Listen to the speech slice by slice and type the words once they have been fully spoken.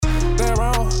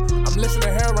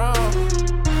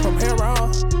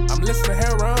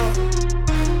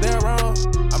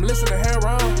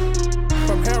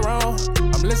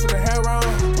to the hero.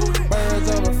 Birds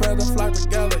of a feather flock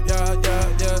together,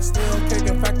 yeah. Still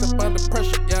kicking facts up under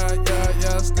pressure,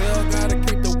 yeah. Still gotta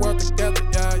keep the world together,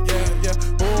 yeah.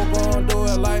 Who gon' do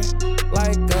it like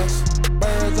us?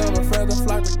 Birds of a feather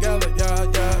flock together,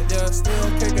 yeah.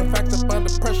 Still kicking facts up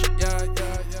under pressure, yeah.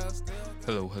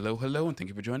 Hello, and thank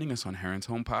you for joining us on Heron's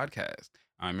Home Podcast.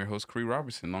 I'm your host, Cree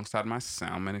Robertson, alongside my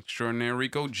soundman extraordinaire,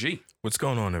 Rico G. What's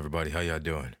going on, everybody? How y'all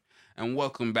doing? And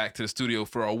welcome back to the studio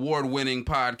for our award-winning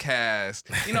podcast.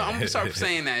 You know, I'm going to start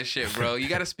saying that shit, bro. You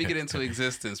got to speak it into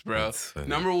existence, bro.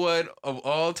 Number one of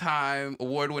all time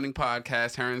award-winning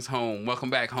podcast, Heron's Home. Welcome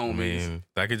back, homies. I mean,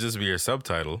 that could just be your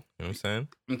subtitle. You know what I'm saying?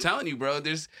 I'm telling you, bro,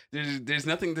 there's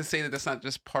nothing to say that's not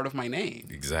just part of my name.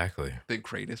 Exactly. The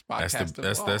greatest podcast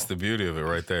of all. That's the beauty of it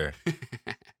right there.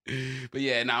 But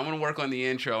yeah, now I'm going to work on the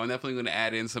intro. I'm definitely going to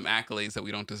add in some accolades that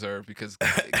we don't deserve because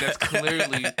that's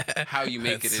clearly how you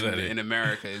make it in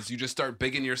America is you just start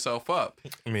bigging yourself up.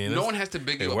 I mean, no one has to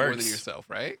big you up more than yourself,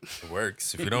 right? It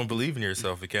works. If you don't believe in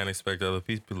yourself, you can't expect other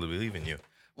people to believe in you.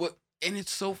 Well, and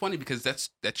it's so funny because that's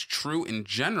true in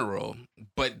general,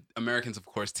 but Americans, of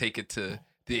course, take it to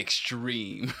the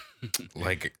extreme.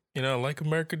 like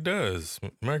America does.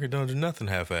 America don't do nothing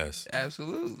half-assed.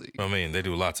 Absolutely. I mean, they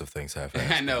do lots of things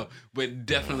half-assed. I know, but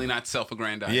definitely not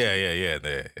self-aggrandizing.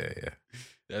 Yeah.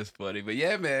 That's funny. But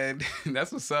yeah, man,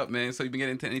 that's what's up, man. So you been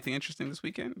getting into anything interesting this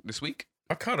week?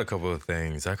 I caught a couple of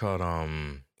things. I caught,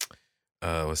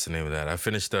 what's the name of that? I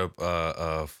finished up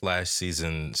Flash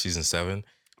season 7.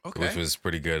 Okay. Which was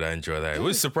pretty good. I enjoyed that. It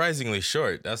was surprisingly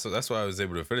short. That's why I was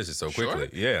able to finish it so quickly.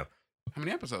 Short? Yeah. How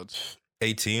many episodes?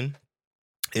 18.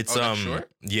 It's that's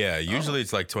short? Yeah, usually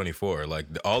it's like 24. Like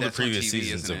all the previous TV,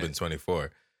 seasons have been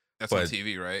 24. That's on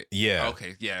TV, right? Yeah.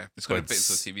 Okay, yeah. It's going to fit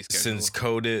into the TV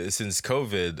schedule. Since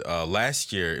COVID,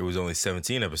 last year it was only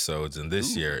 17 episodes, and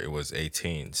this year it was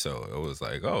 18. So it was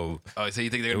like, so you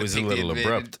think they're going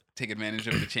to take advantage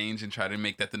of the change and try to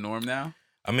make that the norm now?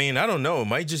 I mean, I don't know. It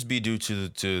might just be due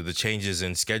to the changes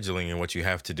in scheduling and what you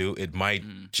have to do. It might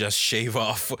just shave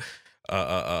off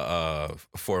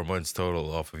 4 months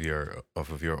total off of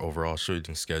your overall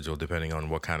shooting schedule, depending on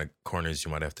what kind of corners you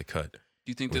might have to cut.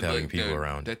 Do you think that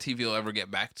TV will ever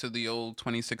get back to the old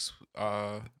 26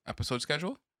 episode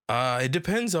schedule? It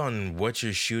depends on what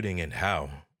you're shooting and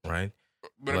how, right?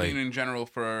 But I mean, in general,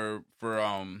 for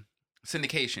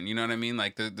syndication, you know what I mean?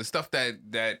 Like the stuff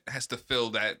that has to fill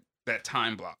that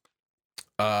time block.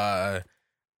 I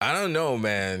don't know,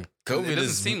 man.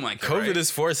 COVID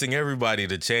is forcing everybody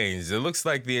to change. It looks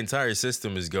like the entire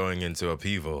system is going into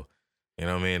upheaval. You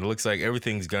know what I mean? It looks like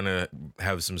everything's gonna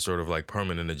have some sort of like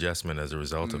permanent adjustment as a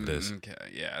result of this. Okay,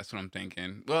 yeah, that's what I'm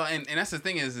thinking. Well, and that's the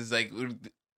thing is like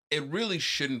it really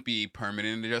shouldn't be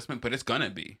permanent adjustment, but it's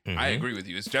gonna be. I agree with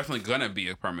you. It's definitely gonna be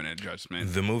a permanent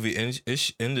adjustment. The movie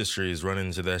industry is running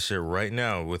into that shit right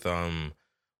now with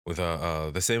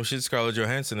the same shit Scarlett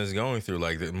Johansson is going through.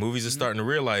 Like the movies are starting to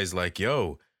realize like,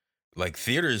 yo, like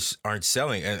theaters aren't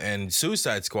selling, and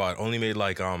Suicide Squad only made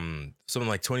like something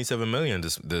like 27 million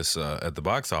this at the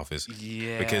box office.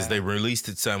 Yeah, because they released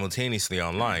it simultaneously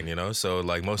online. You know, so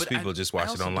like most people just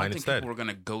watch it online instead. People are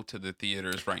gonna go to the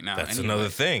theaters right now. That's another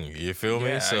thing. You feel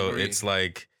me? So it's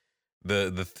like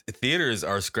the theaters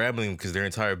are scrambling because their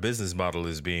entire business model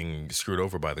is being screwed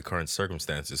over by the current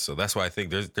circumstances. So that's why I think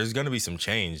there's going to be some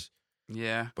change.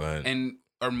 Yeah, but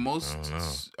are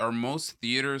most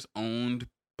theaters owned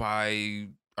by?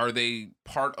 Are they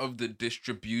part of the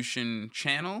distribution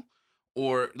channel,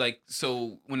 or like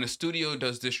so when a studio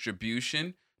does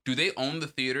distribution? Do they own the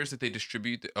theaters that they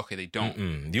distribute? Okay, they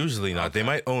don't. Usually not. Okay. They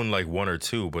might own like one or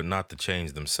two, but not the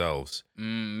chains themselves.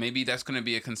 Maybe that's going to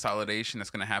be a consolidation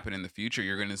that's going to happen in the future.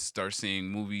 You're going to start seeing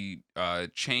movie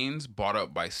chains bought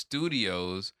up by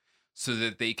studios so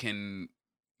that they can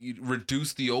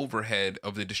reduce the overhead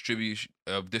of the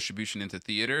distribution into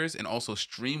theaters and also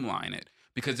streamline it,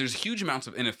 because there's huge amounts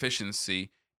of inefficiency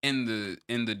in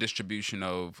the distribution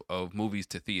of movies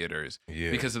to theaters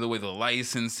because of the way the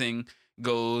licensing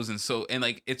goes, and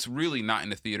like it's really not in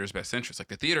the theater's best interest. Like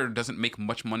the theater doesn't make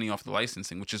much money off the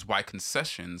licensing, which is why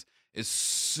concessions is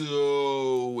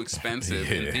so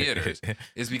expensive in theaters,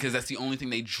 is because that's the only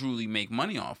thing they truly make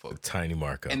money off of. A tiny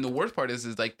markup. And the worst part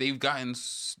is like they've gotten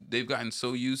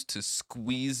so used to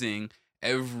squeezing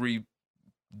every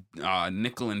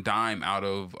nickel and dime out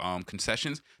of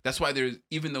concessions. That's why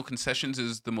even though concessions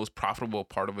is the most profitable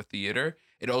part of a theater,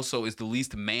 it also is the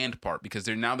least manned part, because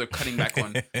they're cutting back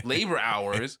on labor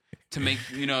hours to make,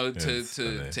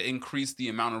 to increase the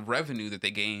amount of revenue that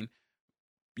they gain,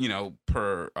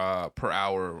 per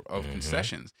hour of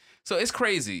concessions. So it's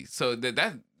crazy. So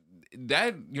that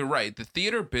you're right. The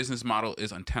theater business model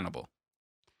is untenable.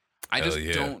 I just Hell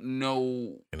yeah. don't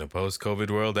know. In a post-COVID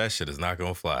world, that shit is not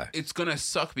gonna fly. It's gonna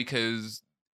suck because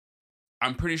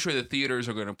I'm pretty sure the theaters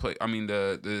are gonna play. I mean,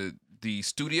 the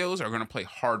studios are gonna play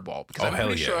hardball because I'm hell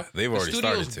pretty yeah. sure They've the already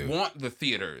studios started to. want the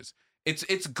theaters.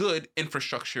 It's good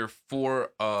infrastructure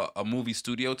for a movie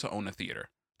studio to own a theater.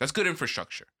 That's good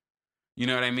infrastructure. You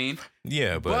know what I mean?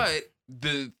 Yeah, But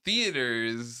the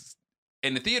theaters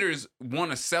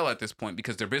want to sell at this point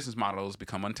because their business model has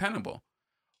become untenable.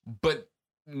 But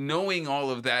knowing all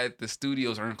of that, the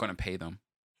studios aren't going to pay them.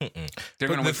 They're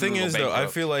going to. The thing is, though, I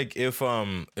feel like if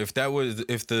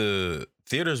the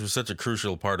theaters were such a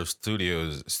crucial part of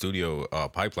studio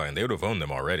pipeline, they would have owned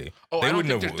them already. Oh, they I don't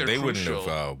wouldn't think have. they're They wouldn't crucial.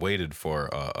 have waited for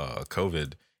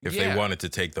COVID if Yeah. they wanted to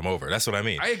take them over. That's what I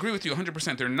mean. I agree with you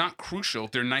 100%. They're not crucial.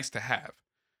 They're nice to have.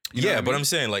 You know Yeah, what I but mean? I'm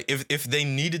saying, like, if they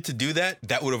needed to do that,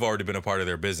 that would have already been a part of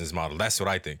their business model. That's what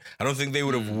I think. I don't think they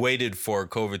would have waited for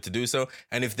COVID to do so.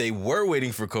 And if they were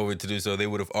waiting for COVID to do so, they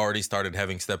would have already started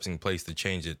having steps in place to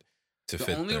change it to fit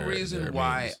The only their reason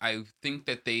why means. I think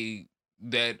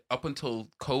that up until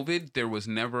COVID, there was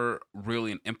never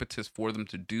really an impetus for them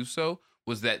to do so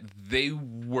was that they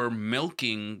were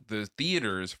milking the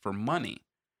theaters for money.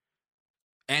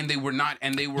 And they were not,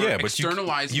 and they were Yeah, but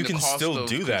externalizing you the can cost still of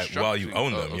do that while you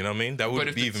own them. construction. You know what I mean? That But would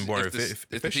if be the- even more if the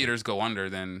efficient. theaters go under,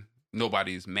 then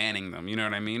nobody's manning them. You know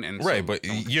what I mean? And Right, so but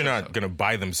no one can you're shut not up. going to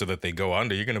buy them so that they go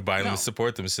under. You're going to buy them No. to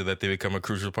support them so that they become a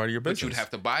crucial part of your business. But you'd have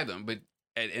to buy them. But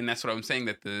and that's what I'm saying,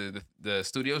 that the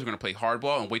studios are going to play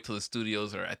hardball and wait till the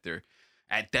studios are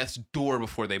at death's door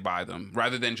before they buy them,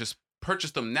 rather than just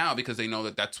purchase them now because they know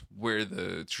that that's where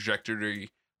the trajectory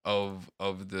of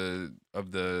the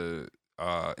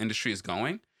industry is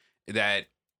going. That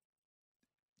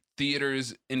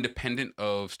theaters independent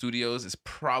of studios is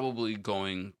probably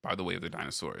going by the way of the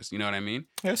dinosaurs. You know what I mean?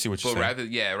 Yeah, I see what you're But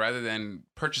saying. rather than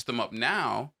purchase them up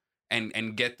now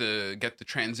and get the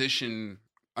transition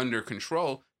under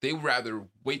control, they would rather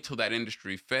wait till that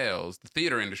industry fails, the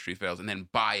theater industry fails, and then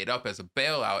buy it up as a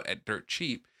bailout at dirt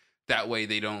cheap. That way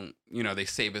they don't, they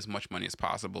save as much money as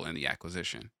possible in the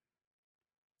acquisition.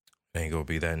 Ain't gonna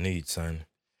be that neat, son.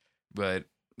 But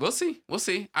we'll see.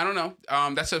 I don't know.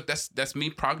 That's me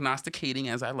prognosticating,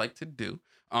 as I like to do.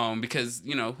 Because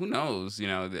who knows?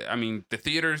 The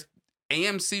theaters,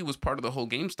 AMC was part of the whole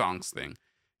Game Stonks thing.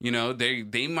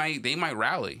 They might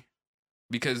rally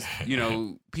because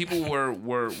people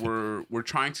were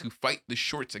trying to fight the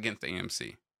shorts against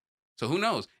AMC. So who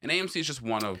knows? And AMC is just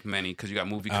one of many because you got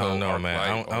Movie Co. I don't know,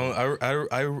 man.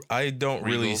 ArcLight, I don't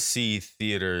really Regal. see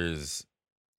theaters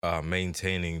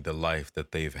maintaining the life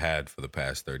that they've had for the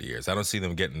past 30 years. I don't see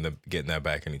them getting that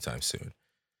back anytime soon.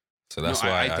 So that's why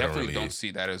I I don't definitely really don't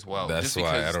see that as well. That's just why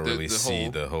I because don't really see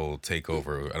whole, the whole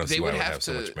takeover. I don't they see why would it would have have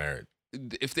so to- much merit.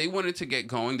 If they wanted to get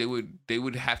going, they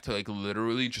would have to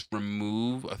literally just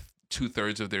remove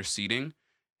 2/3 of their seating,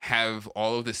 have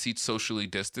all of the seats socially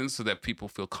distanced so that people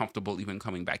feel comfortable even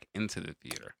coming back into the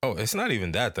theater. Oh, it's not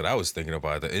even that I was thinking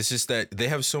about. That it's just that they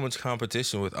have so much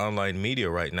competition with online media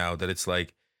right now that it's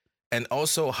like, and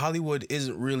also Hollywood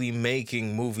isn't really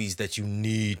making movies that you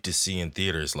need to see in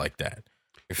theaters like that.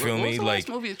 You feel What me? was the Like last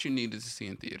movie that you needed to see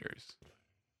in theaters?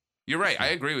 You're right. I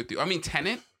agree with you. I mean,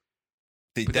 Tenet.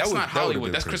 But that's not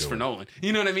Hollywood. That's Christopher Nolan.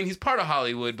 You know what I mean? He's part of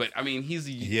Hollywood, but I mean, he's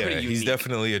pretty unique. he's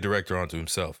definitely a director onto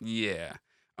himself. Yeah.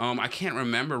 I can't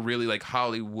remember really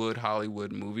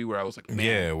Hollywood movie where I was like, man,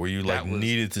 Yeah, where you that was-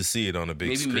 needed to see it on a big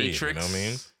maybe screen. Matrix. You know what I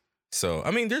mean? So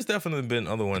I mean, there's definitely been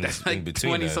other ones That's in like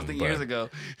between 20 then, something but- years ago.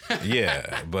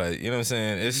 Yeah, but you know what I'm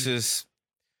saying? It's just,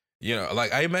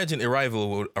 like I imagine Arrival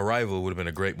would have been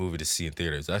a great movie to see in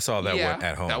theaters. I saw that one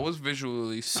at home. That was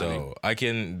visually stunning. So I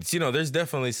can, there's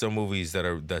definitely some movies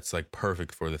that's like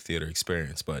perfect for the theater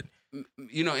experience. But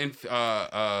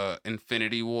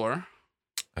Infinity War.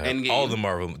 all Endgame. the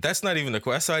Marvel, that's not even the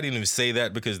question. I didn't even say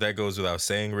that because that goes without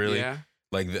saying, really. Yeah.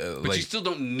 Like, But you still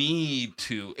don't need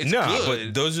to. It's nah, good,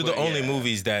 but those are the only yeah.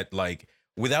 movies that, like,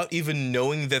 without even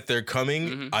knowing that they're coming,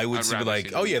 Mhm. I would I'd be rather like,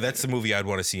 see oh them yeah, in that's the movie I'd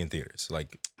want to see in theaters,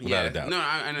 like without a doubt. No,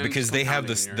 I Because they have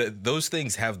compounding those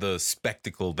things have the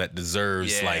spectacle that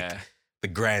deserves like the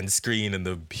grand screen and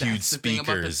the huge That's the thing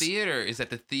about the speakers. theater is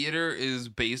that the theater is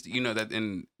based,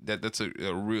 that's a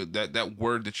real that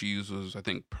word that you use was, I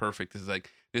think, perfect. Is like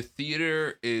the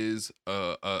theater is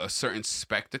a certain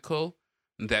spectacle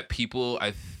that people, I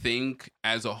think,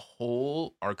 as a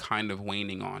whole, are kind of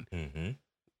waning on. Mm-hmm.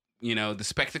 The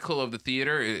spectacle of the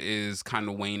theater is kind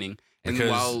of waning, and Because-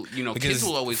 while kids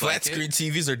will always flat like screen it,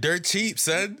 TVs are dirt cheap,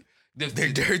 son.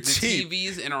 They're dirt cheap.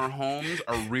 TVs in our homes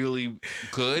are really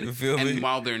good, You feel and me?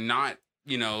 while they're not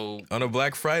you know, On a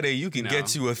Black Friday, you can No.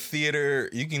 get you a theater.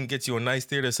 You can get you a nice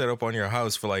theater set up on your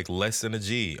house for like less than a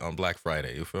G on Black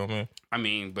Friday. You feel me? I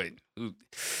mean, but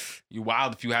you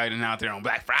wild if you had it out there on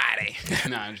Black Friday.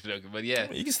 No, I'm just joking. But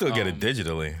yeah, You can still get it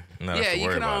digitally. Not have yeah, to you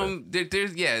worry can. about it.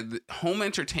 There's the home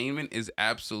entertainment is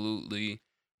absolutely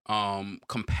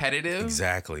competitive.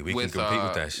 Exactly. We can compete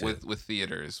with that shit. with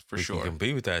theaters for we sure. can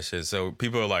compete with that shit. So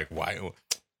people are like, why?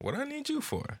 What I need you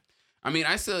for? I mean,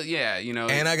 I still, yeah, you know,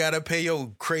 And I gotta pay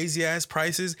your crazy ass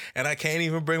prices, and I can't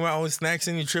even bring my own snacks,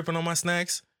 and you tripping on my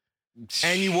snacks,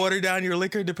 and you water down your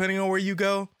liquor depending on where you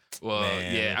go. well,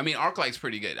 Man. yeah. I mean, ArcLight's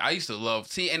pretty good. I used to love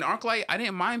and ArcLight. I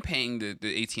didn't mind paying the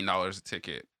 $18 a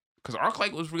ticket because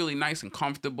ArcLight was really nice and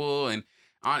comfortable, and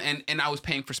I was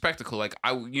paying for spectacle. Like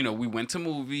we went to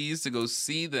movies to go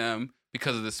see them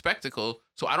because of the spectacle.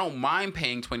 So I don't mind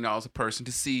paying $20 a person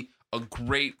to see a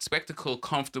great spectacle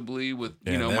comfortably with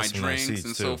Yeah, my that's some nice drinks seats,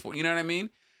 and so too. forth. You know what I mean?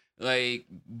 Like,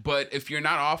 but if you're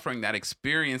not offering that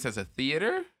experience as a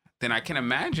theater, then I can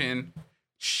imagine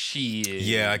shit.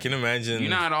 Yeah, I can imagine. You're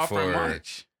not offering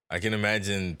much. I can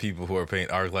imagine people who are paying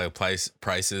ArcLight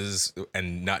prices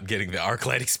and not getting the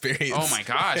ArcLight experience. Oh my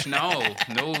gosh, no.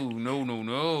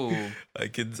 I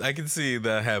can see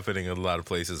that happening in a lot of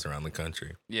places around the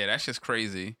country. Yeah, that's just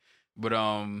crazy. But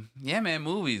yeah, man,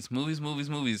 movies. I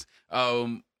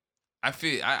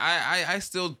feel I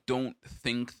still don't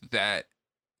think that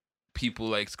people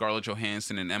like Scarlett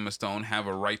Johansson and Emma Stone have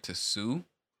a right to sue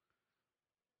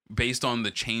based on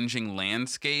the changing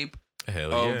landscape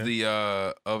Hell of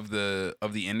yeah.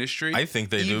 the industry. I think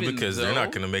they do even because they're not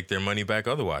though- going to make their money back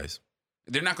otherwise.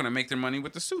 They're not going to make their money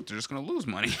with the suit. They're just going to lose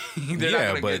money. They're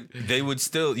Yeah, not but get... they would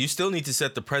still. You still need to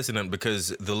set the precedent because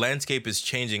the landscape is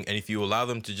changing, and if you allow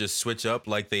them to just switch up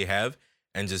like they have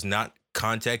and just not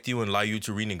contact you and allow you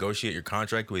to renegotiate your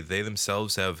contract, where they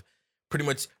themselves have pretty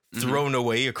much thrown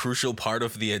away a crucial part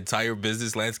of the entire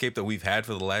business landscape that we've had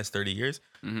for the last 30 years.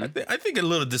 I think a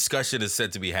little discussion is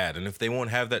set to be had, and if they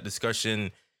won't have that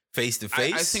discussion face to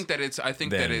face, I think that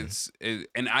it's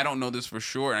and I don't know this for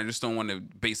sure, and I just don't want to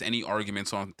base any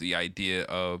arguments on the idea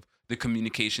of the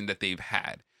communication that they've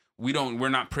had. We're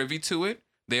not privy to it.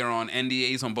 They are on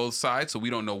NDAs on both sides, so we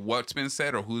don't know what's been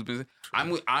said or who's been.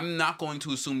 I'm not going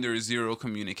to assume there is zero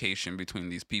communication between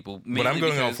these people. But I'm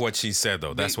going because off what she said,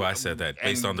 though. That's why I said that,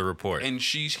 based on the report. And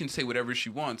she can say whatever she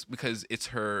wants because it's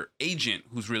her agent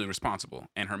who's really responsible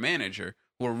and her manager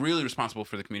who are really responsible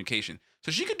for the communication.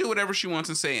 So she could do whatever she wants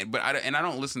and say it. But I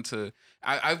don't listen to.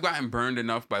 I've gotten burned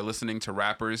enough by listening to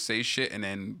rappers say shit and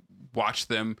then watch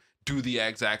them do the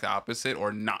exact opposite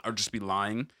or just be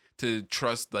lying to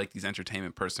trust like these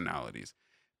entertainment personalities.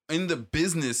 In the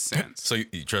business sense. So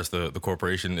you trust the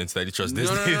corporation instead? You trust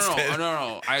Disney No. instead?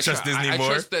 No. I Trust Disney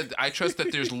more? I trust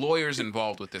that there's lawyers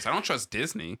involved with this. I don't trust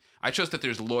Disney. I trust that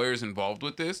there's lawyers involved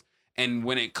with this. And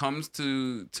when it comes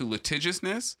to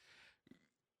litigiousness,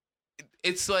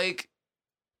 it's like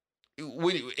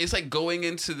going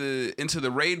into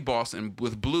the raid boss and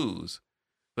with blues.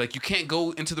 Like, you can't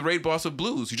go into the raid boss with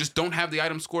blues. You just don't have the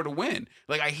item score to win.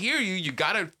 Like, I hear you. You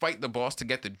got to fight the boss to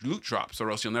get the loot drops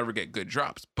or else you'll never get good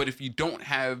drops. But if you don't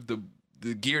have the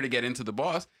gear to get into the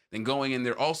boss, then going in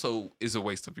there also is a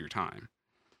waste of your time.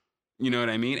 You know what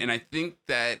I mean? And I think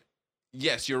that,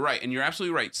 yes, you're right. And you're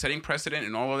absolutely right. Setting precedent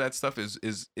and all of that stuff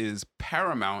is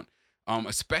paramount,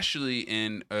 especially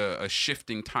in a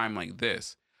shifting time like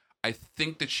this. I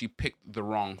think that she picked the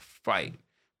wrong fight.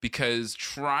 Because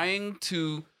trying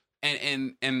to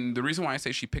and the reason why I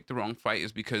say she picked the wrong fight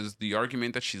is because the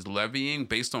argument that she's levying,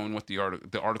 based on what the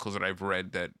articles that I've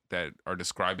read that are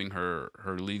describing her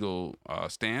legal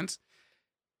stance,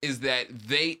 is that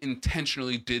they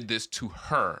intentionally did this to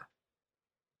her,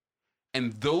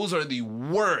 and those are the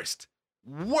worst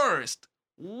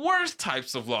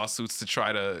types of lawsuits to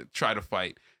try to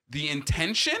fight. The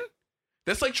intention,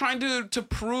 that's like trying to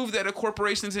prove that a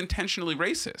corporation is intentionally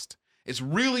racist. It's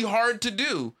really hard to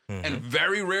do, and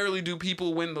very rarely do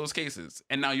people win those cases.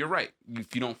 And now you're right.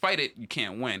 If you don't fight it, you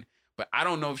can't win. But I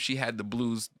don't know if she had the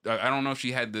blues. I don't know if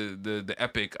she had the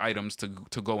epic items to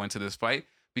go into this fight,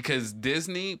 because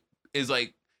Disney is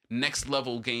like next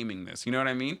level gaming this. You know what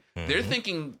I mean? They're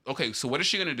thinking, okay, so what is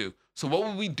she gonna do? So what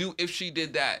would we do if she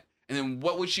did that? And then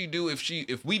what would she do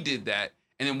if we did that?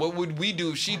 And then what would we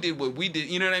do if she did what we did?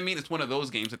 You know what I mean? It's one of those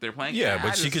games that they're playing. Yeah,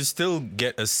 but she could still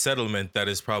get a settlement that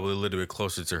is probably a little bit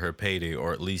closer to her payday,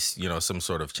 or at least, some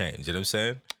sort of change. You know what I'm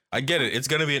saying? I get it. It's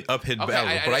going to be an uphill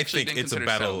battle, but I think it's a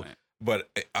battle.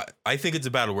 But I think it's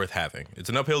a battle worth having. It's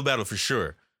an uphill battle for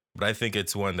sure, but I think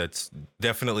it's one that's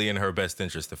definitely in her best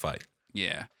interest to fight.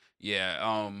 Yeah.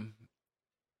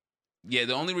 Yeah,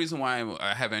 the only reason why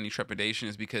I have any trepidation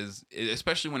is because,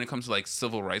 especially when it comes to like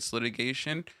civil rights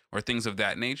litigation or things of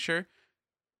that nature,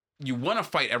 you want to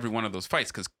fight every one of those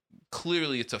fights because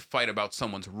clearly it's a fight about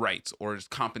someone's rights or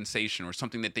compensation or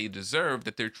something that they deserve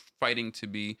that they're fighting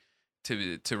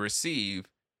to receive.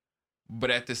 But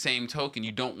at the same token,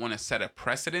 you don't want to set a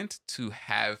precedent to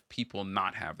have people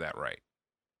not have that right.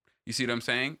 You see what I'm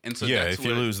saying? And so yeah, that's if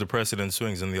you lose, the precedent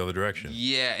swings in the other direction.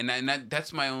 Yeah, and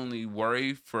that's my only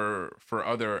worry for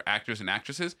other actors and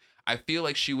actresses. I feel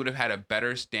like she would have had a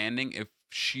better standing if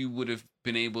she would have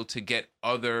been able to get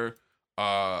other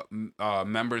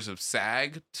members of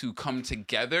SAG to come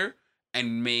together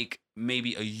and make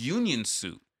maybe a union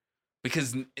suit.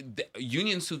 Because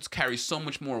union suits carry so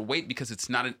much more weight because it's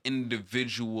not an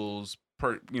individual's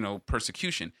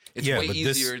persecution. It's way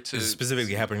easier to. This is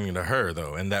specifically happening to her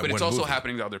though, and that. But it's one also movie.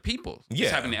 happening to other people. Yeah.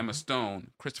 It's happening to Emma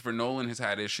Stone. Christopher Nolan has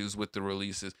had issues with the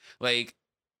releases. Like,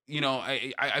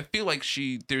 I feel like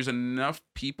there's enough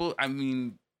people. I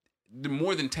mean,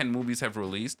 more than 10 movies have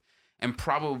released, and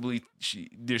probably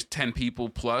there's 10 people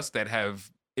plus that have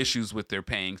issues with their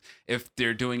payings. If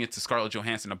they're doing it to Scarlett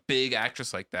Johansson, a big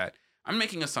actress like that. I'm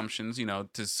making assumptions, to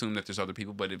assume that there's other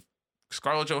people, but if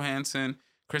Scarlett Johansson,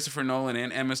 Christopher Nolan,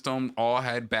 and Emma Stone all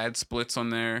had bad splits on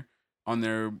their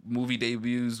movie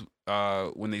debuts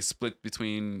when they split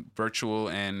between virtual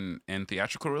and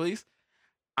theatrical release,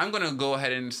 I'm gonna go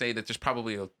ahead and say that there's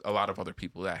probably a lot of other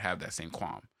people that have that same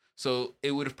qualm. So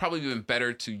it would have probably been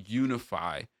better to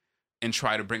unify and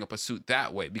try to bring up a suit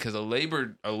that way, because a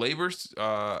labor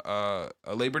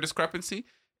discrepancy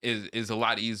is a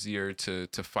lot easier to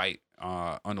fight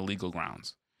on the legal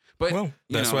grounds. But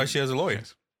that's why she has a lawyer.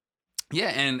 Yeah,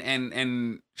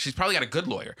 and she's probably got a good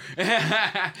lawyer.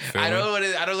 I don't want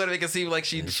to make it seem like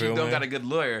she don't got a good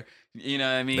lawyer. You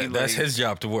know what I mean? That's his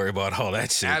job to worry about all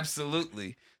that shit.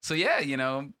 Absolutely. So yeah,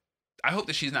 I hope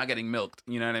that she's not getting milked.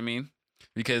 You know what I mean?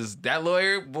 Because that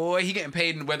lawyer, boy, he getting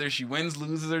paid whether she wins,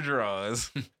 loses, or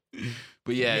draws.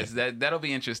 But yeah, that'll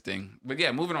be interesting. But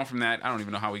yeah, moving on from that, I don't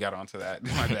even know how we got onto that.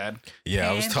 My bad.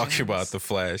 I was talking about The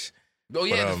Flash. Oh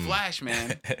yeah, The Flash,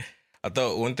 man. I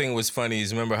thought one thing was funny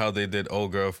is, remember how they did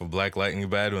Old Girl for Black Lightning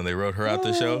Bad when they wrote her out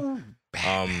the show?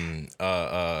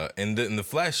 In the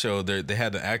Flash show, they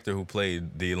had an actor who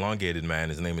played the elongated man.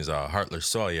 His name is Heartless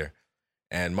Sawyer,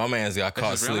 and my man's got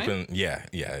caught sleeping. Yeah,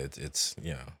 it's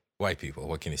white people.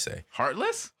 What can you say?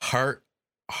 Heartless?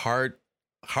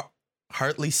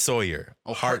 Hartley Sawyer.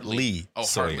 Oh, Hartley. Oh,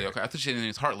 Sawyer. Hartley. Okay, I thought your name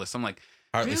was Heartless. I'm like,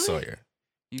 Hartley really? Sawyer.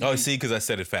 Oh, see, because I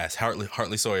said it fast.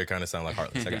 Hartley Sawyer kind of sound like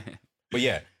Heartless. But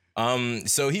yeah.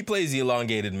 So he plays the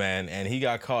elongated man, and he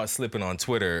got caught slipping on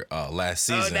Twitter last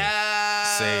season,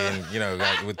 saying,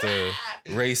 with the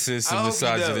racist and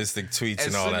misogynistic tweets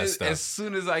and all that stuff. As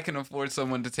soon as I can afford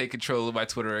someone to take control of my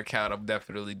Twitter account, I'm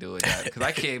definitely doing that, because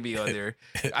I can't be on there.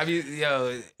 I mean,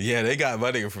 yeah, they got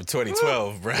money from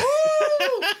 2012, bro.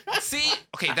 See,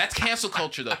 okay, that's cancel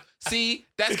culture though. See,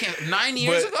 that's 9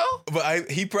 years ago. But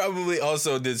he probably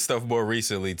also did stuff more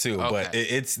recently too. Okay. But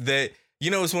it's that.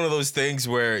 It's one of those things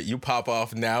where you pop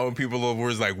off now and people are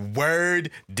words like word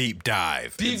deep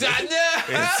dive. Deep dive,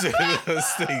 It's one of those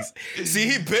things. See,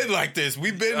 he been like this.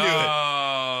 We've been doing it.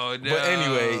 Oh, no. But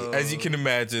anyway, as you can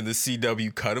imagine, the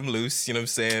CW cut him loose. You know what I'm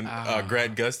saying?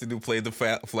 Grant Gustin, who played the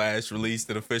Flash,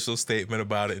 released an official statement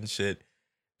about it and shit.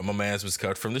 And my man's was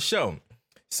cut from the show.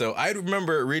 So I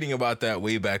remember reading about that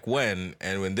way back when.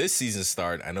 And when this season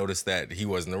started, I noticed that he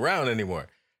wasn't around anymore.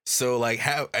 So they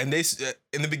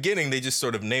in the beginning they just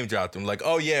sort of name dropped him, like,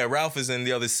 oh yeah, Ralph is in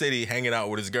the other city hanging out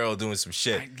with his girl doing some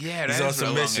shit. He's on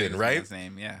some mission, right? His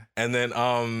name, yeah. And then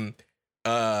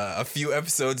a few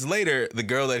episodes later, the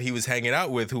girl that he was hanging out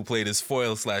with, who played his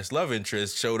foil / love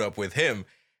interest, showed up with him.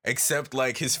 Except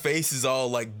like his face is all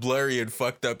like blurry and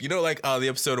fucked up. Like the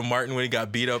episode of Martin when he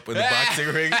got beat up in the boxing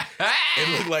ring. It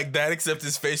looked like that, except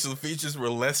his facial features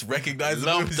were less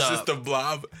recognizable. It was just a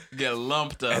blob. Get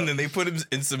lumped up. And then they put him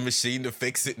in some machine to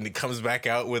fix it, and he comes back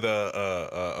out with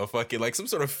a fucking like some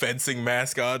sort of fencing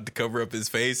mask on to cover up his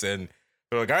face. And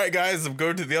they're like, all right, guys, I'm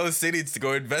going to the other city to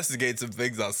go investigate some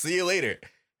things. I'll see you later.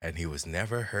 And he was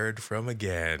never heard from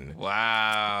again.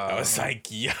 Wow. I was like,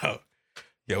 yo,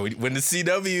 when the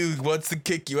CW wants to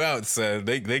kick you out, son,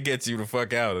 they get you the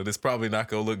fuck out, and it's probably not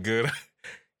gonna look good.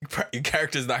 Your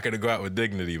character's not gonna go out with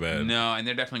dignity, man. No, and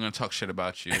they're definitely gonna talk shit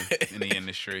about you in the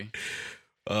industry.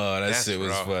 Oh, that shit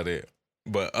was funny.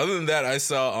 But other than that, I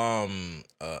saw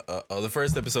the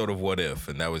first episode of What If,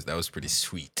 and that was pretty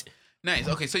sweet. Nice.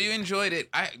 Okay, so you enjoyed it.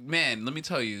 Let me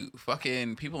tell you,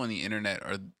 fucking people on the internet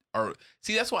are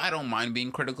see, that's why I don't mind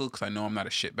being critical, because I know I'm not a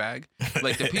shitbag.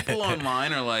 Like the people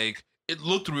online are like, it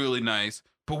looked really nice,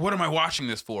 but what am I watching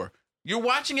this for? You're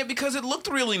watching it because it looked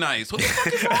really nice. What the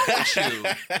fuck is wrong with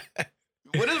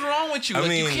you? What is wrong with you? I Like,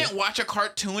 mean, you can't watch a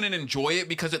cartoon and enjoy it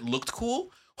because it looked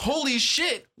cool? Holy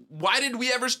shit. Why did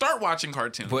we ever start watching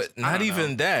cartoons? but I not don't even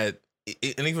know. that.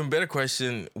 An even better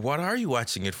question: what are you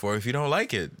watching it for if you don't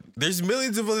like it? There's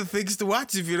millions of other things to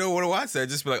watch if you don't want to watch that.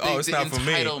 Just be like, oh, it's not for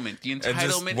me. The And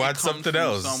just entitlement, watch it comes something from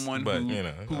else. someone But, who, you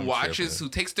know, who I'm watches, tripping. who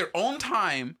takes their own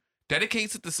time,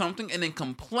 dedicates it to something, and then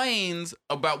complains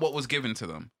about what was given to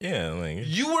them. Yeah, like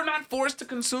You were not forced to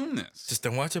consume this. just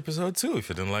don't watch episode 2 if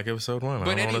you didn't like episode 1. I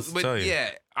don't know what else to tell you.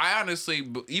 Yeah, I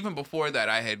honestly, even before that,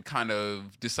 I had kind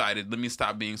of decided, let me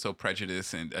stop being so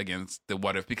prejudiced and against the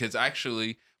What If, because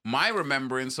actually, my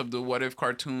remembrance of the What If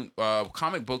cartoon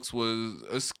comic books was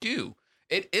askew.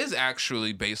 It is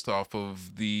actually based off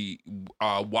of the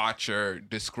Watcher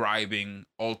describing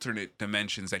alternate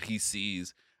dimensions that he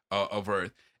sees of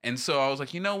Earth. And so I was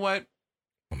like, you know what?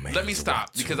 Let me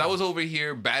stop, because I was over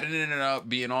here batting it up,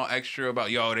 being all extra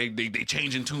about, yo, they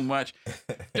changing too much.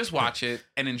 Just watch it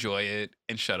and enjoy it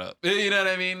and shut up. You know what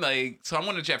I mean? Like, so I'm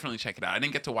gonna definitely check it out. I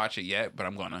didn't get to watch it yet, but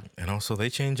I'm gonna. And also, they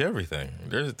change everything.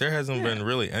 There hasn't been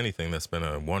really anything that's been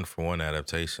a 1-for-1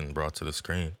 adaptation brought to the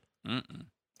screen. Mm-mm.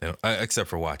 Except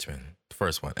for Watchmen, the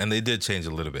first one. And they did change a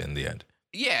little bit in the end.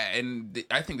 Yeah, and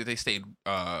I think that they stayed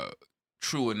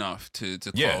true enough to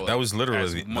call Yeah, that was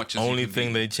literally as much the as you only can thing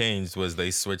be. they changed was they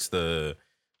switched the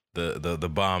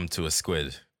bomb to a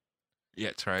squid. Yeah,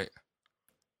 that's right.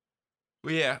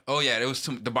 Well, yeah. Oh, yeah. It was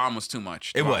the bomb was too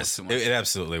much. It The bomb was. too much. It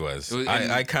absolutely was. It was-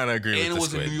 I kind of agree and with it the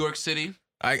was in squid. New York City.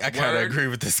 I kind of Word. agree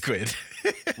with the squid.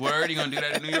 Word, you gonna do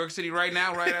that in New York City right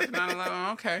now, right after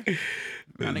 9/11? Okay.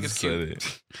 I think it's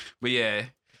cute. But yeah.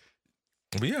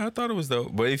 But yeah, I thought it was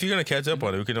dope. But if you're gonna catch up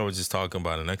on it, we can always just talk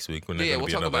about it next week when there's Yeah, gonna we'll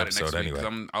be talk another about it next episode week. anyway.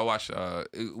 'Cause I'll watch.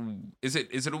 Is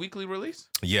it a weekly release?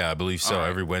 Yeah, I believe so. All right.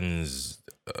 Every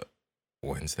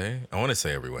Wednesday. I want to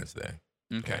say every Wednesday.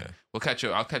 Okay, Yeah. we'll catch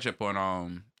up. I'll catch up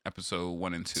on episode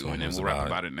 1 and 2, So and it then was we'll wrap about,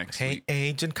 about it next Hey, week.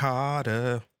 Agent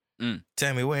Carter. Mm.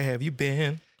 Tell me, where have you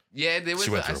been? Yeah, there was. She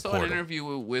went I through a saw an portal. interview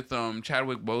with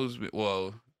Chadwick Boseman.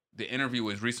 Well, the interview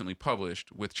was recently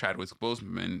published with Chadwick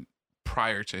Boseman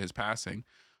prior to his passing,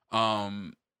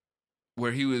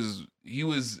 where he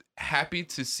was happy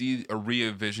to see a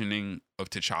re-envisioning of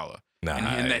T'Challa,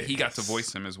 and that he got to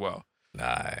voice him as well.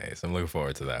 Nice. I'm looking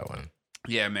forward to that one.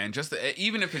 Yeah, man. Just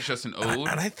even if it's just an ode,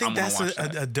 And I think I'm gonna that's watch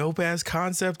that. a dope ass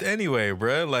concept anyway,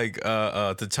 bruh. Like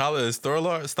T'Challa is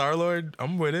Star Lord.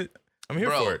 I'm with it. I'm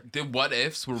here for it. The what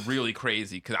ifs were really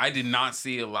crazy because I did not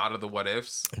see a lot of the what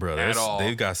ifs Bro, at all.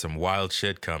 they've got some wild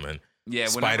shit coming. Yeah,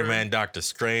 Spider-Man, Doctor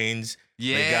Strange.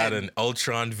 Yeah, They got an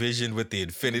Ultron Vision with the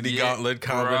Infinity Yeah, Gauntlet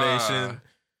combination.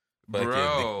 Like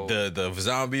bro. the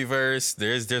zombie verse.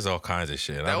 There's all kinds of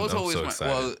shit. That was I'm always so my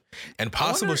excited. well. And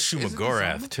possible wonder, is it the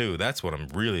Shumagorath zombie? too. That's what I'm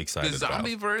really The excited about.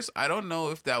 zombie verse. I don't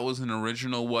know if that was an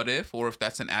original what if or if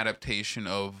that's an adaptation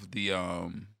of the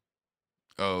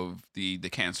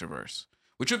cancer verse,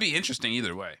 which would be interesting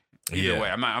either way. Either Yeah.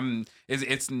 way,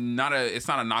 it's not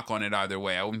a knock on it either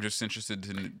way. I'm just interested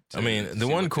to I mean, to the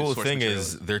see one what cool source thing material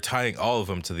is they're tying all of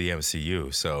them to the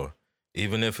MCU. So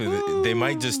even if they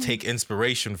might just take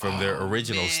inspiration from their Oh,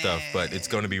 original stuff, but it's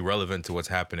going to be relevant to what's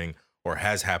happening or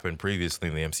has happened previously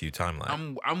in the MCU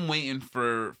timeline. I'm waiting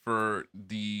for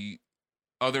the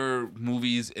other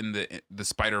movies in the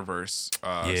Spider-Verse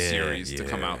series to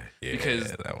come out because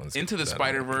that one's Into the that one's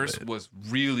Spider-Verse lit. was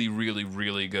really, really,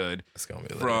 really good. It's gonna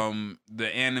be lit. From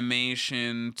the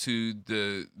animation to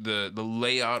the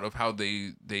layout of how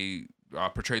they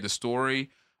portray the story,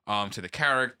 to the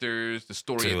characters, the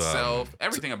story To, itself,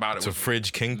 everything about it It's a was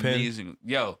Fridge Kingpin. amazing.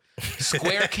 Yo,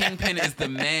 Square Kingpin is the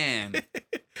man.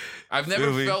 I've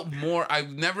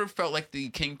never felt like the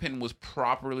Kingpin was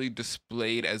properly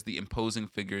displayed as the imposing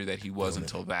figure that he was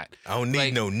until that. I don't need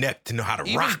like, no neck to know how to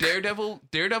Even rock.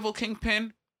 Daredevil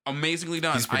Kingpin, amazingly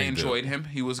done. He's I pretty enjoyed him.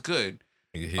 He was good.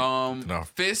 No.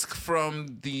 Fisk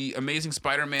from the Amazing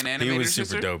Spider-Man animated He was super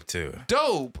sister, dope too.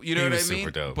 dope. You know He what was I mean?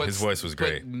 super dope. His voice was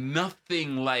great. But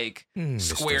nothing like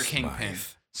Square Mr. Kingpin. Smythe.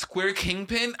 Square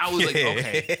Kingpin. I was like,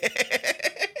 okay,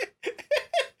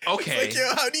 okay. Like, yo,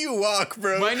 how do you walk,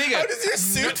 bro? My nigga, how does your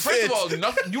suit first fit? of all,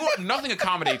 nothing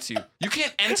accommodates you. You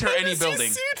can't enter How any does your building.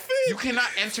 suit fit? You cannot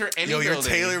enter any Yo, building. your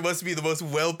tailor must be the most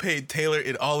well-paid tailor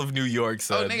in all of New York, Oh,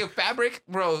 son. nigga, fabric,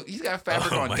 bro. He's got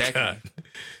fabric on my deck, God.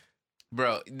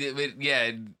 bro.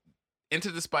 Yeah, Into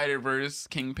the Spider-Verse,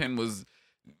 Kingpin was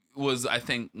I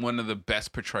think one of the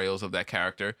best portrayals of that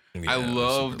character. Yeah, I it was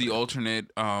love super the lit.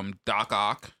 alternate Doc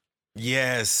Ock.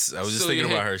 Yes, I was just So thinking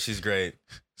you about hit- her. She's great.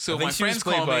 So I think my she was friends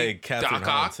played call by me Catherine Doc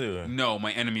Hahn, Ock. too. No,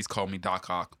 my enemies call me Doc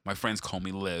Ock. My friends call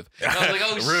me Liv. And I was like,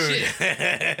 oh Rude.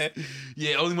 shit.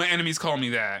 Yeah, only my enemies call me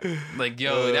that. Like,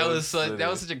 yo, that was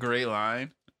such a great line.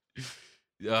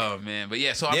 Oh man, but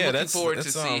yeah, so I'm looking forward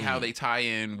to see how they tie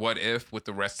in What If with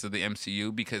the rest of the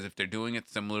MCU, because if they're doing it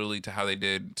similarly to how they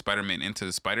did Spider-Man Into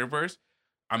the Spider-Verse,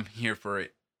 I'm here for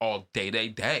it all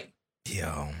day.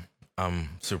 Yo, I'm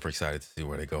super excited to see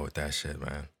where they go with that shit,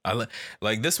 man.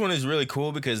 Like this one is really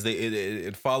cool because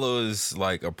it follows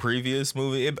like a previous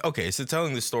movie. Okay, so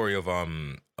telling the story of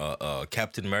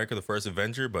Captain America, the first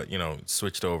Avenger, but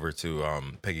switched over to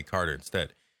Peggy Carter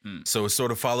instead. So it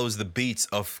sort of follows the beats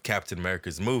of Captain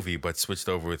America's movie, but switched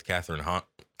over with Peggy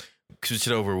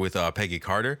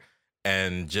Carter,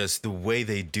 and just the way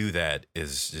they do that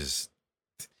is just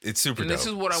it's super. And this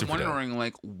dope. is what I'm Super wondering, dope.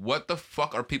 like, what the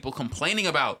fuck are people complaining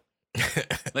about?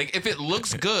 Like, if it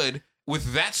looks good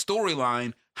with that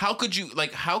storyline, how could you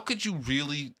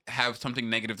really have something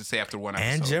negative to say after one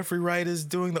episode? And Jeffrey Wright is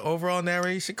doing the overall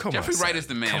narration. Jeffrey Wright is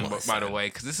the man, Come on, by the son. way,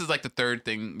 because this is like the third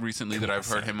thing recently that I've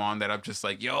heard him on that I'm just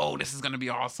like, yo, this is gonna be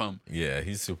awesome. Yeah,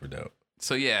 he's super dope.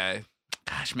 So yeah,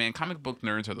 gosh, man, comic book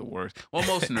nerds are the worst. Well,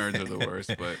 most nerds are the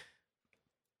worst, but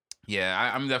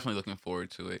yeah, I'm definitely looking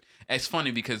forward to it. It's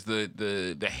funny because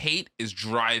the hate is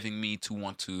driving me to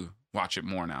want to watch it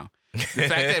more now. The fact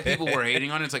that people were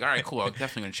hating on it, it's like, all right, cool, I'm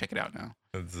definitely gonna check it out now.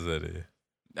 That's it.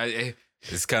 I,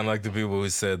 It's kind of like the people who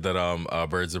said that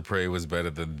Birds of Prey was better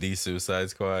than The Suicide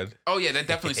Squad. oh yeah, that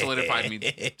definitely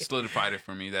solidified it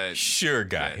for me. That Sure,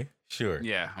 guy. Sure.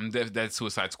 yeah, that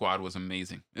Suicide Squad was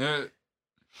amazing. But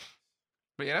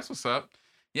yeah, that's what's up.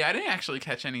 Yeah, I didn't actually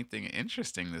catch anything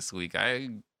interesting this week.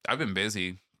 I've been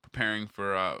busy preparing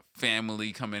for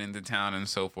family coming into town and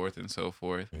so forth and so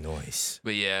forth. Nice.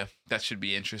 But yeah, that should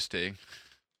be interesting.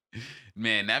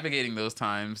 Man, navigating those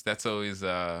times, that's always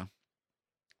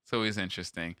it's always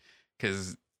interesting,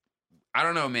 because I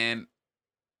don't know, man.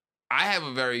 I have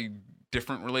a very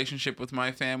different relationship with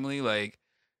my family. Like,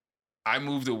 I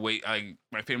moved away. Like,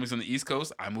 my family's on the East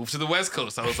Coast. I moved to the West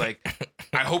Coast. I was like,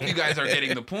 I hope you guys are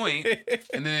getting the point.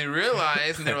 And then they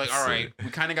realized, and they were like, all right, we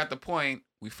kind of got the point.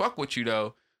 We fuck with you,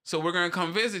 though. So we're going to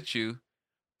come visit you.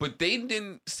 But they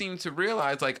didn't seem to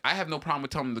realize, like, I have no problem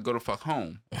with telling them to go to fuck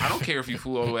home. I don't care if you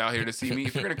flew all the way out here to see me.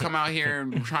 If you're going to come out here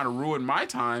and trying to ruin my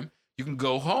time, you can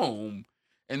go home.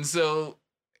 And so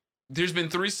there's been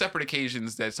 3 separate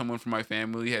occasions that someone from my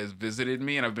family has visited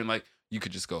me, and I've been like, you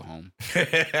could just go home.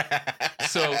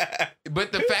 So,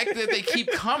 but the fact that they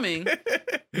keep coming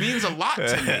means a lot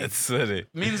to me. That's funny.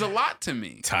 Means a lot to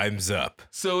me. Time's up.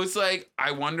 So it's like,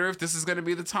 I wonder if this is going to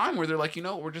be the time where they're like,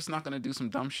 we're just not going to do some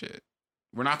dumb shit.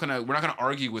 We're not gonna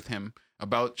argue with him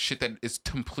about shit that is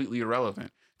completely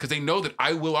irrelevant, because they know that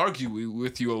I will argue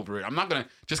with you over it. I'm not gonna,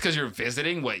 just because you're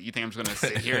visiting. What, you think I'm just gonna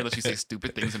sit here and let you say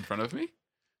stupid things in front of me?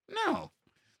 No.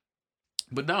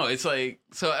 But no, it's like,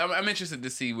 so I'm interested to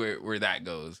see where that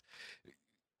goes.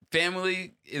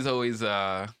 Family is always,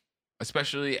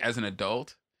 especially as an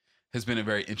adult, has been a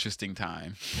very interesting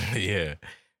time. Yeah,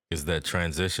 is that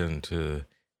transition to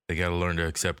they got to learn to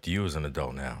accept you as an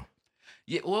adult now.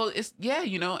 Yeah, well, it's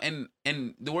and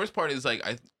the worst part is, like,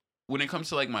 when it comes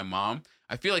to, like, my mom,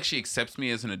 I feel like she accepts me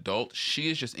as an adult. She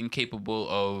is just incapable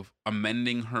of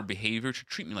amending her behavior to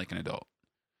treat me like an adult.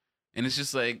 And it's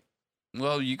just like,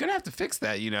 well, you're gonna have to fix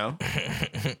that,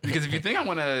 because if you think I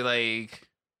want to, like,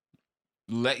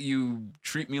 let you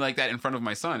treat me like that in front of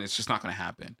my son, it's just not gonna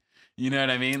happen. You know what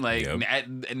I mean? Like,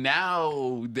 Yep.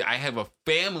 Now I have a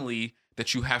family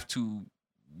that you have to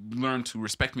learn to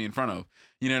respect me in front of.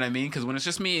 You know what I mean? Because when it's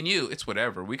just me and you, it's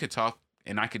whatever. We could talk,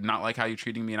 and I could not like how you're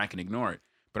treating me, and I can ignore it.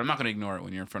 But I'm not going to ignore it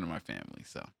when you're in front of my family.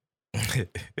 So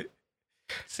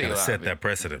Gotta set that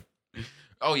precedent.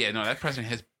 Oh yeah, no, that precedent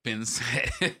has been set.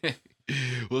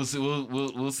 We'll see.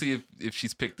 We'll see if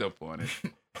she's picked up on it.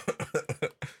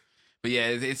 But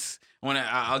yeah,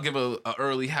 I'll give a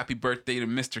early happy birthday to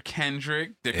Mr.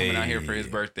 Kendrick. They're coming out here for his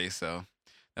birthday, so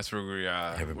that's where we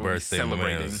Happy we'll birthday, be my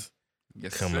celebrating. man.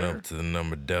 Yes, Coming sir. up to the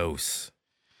number dose.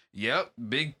 Yep,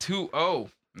 big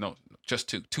 2-0. No, just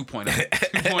 2.0.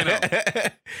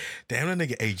 2.0. Damn, that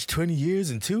nigga aged 20 years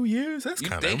in 2 years? That's You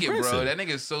kind of think it, impressive. bro? That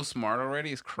nigga is so smart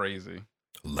already. It's crazy.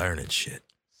 Learning shit.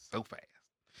 So fast.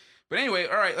 But anyway,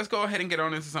 all right, let's go ahead and get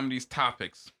on into some of these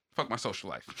topics. Fuck my social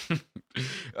life.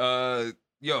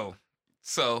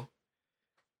 So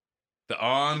the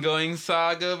ongoing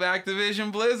saga of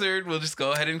Activision Blizzard. We'll just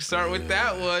go ahead and start with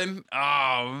that one.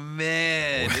 Oh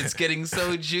man, it's getting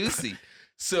so juicy.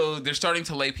 So they're starting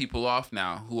to lay people off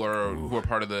now who are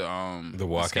part of the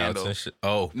walkouts scandal. and shit.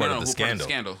 Oh, part of the who part of scandal. the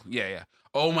scandal. Yeah.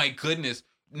 Oh my goodness.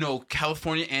 No,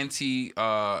 California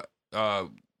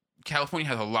California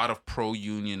has a lot of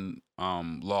pro-union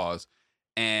laws,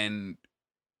 and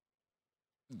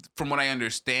from what I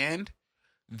understand,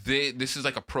 this is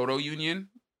like a proto-union.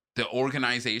 The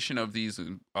organization of these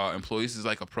employees is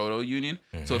like a proto-union.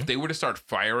 Mm-hmm. So if they were to start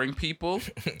firing people,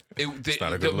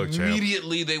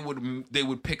 immediately they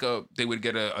would pick up, they would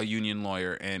get a union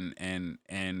lawyer and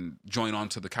join on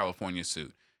to the California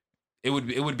suit. It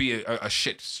would be a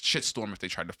shitstorm if they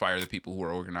tried to fire the people who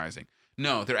are organizing.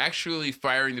 No, they're actually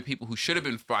firing the people who should have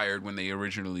been fired when they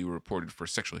originally were reported for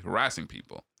sexually harassing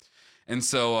people. And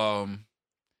so,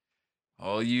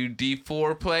 all you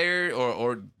D4 player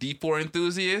or D4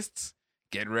 enthusiasts,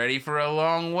 get ready for a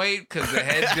long wait because the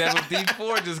head dev of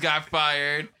D4 just got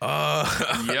fired.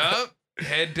 Yup.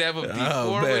 Head dev of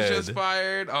D4 was just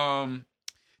fired.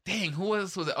 Dang, who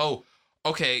else was it? Oh,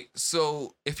 okay.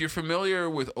 So if you're familiar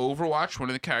with Overwatch, one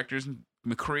of the characters,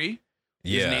 McCree,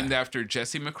 is named after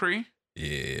Jesse McCree.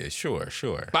 Yeah, sure.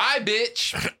 Bye,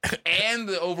 bitch. And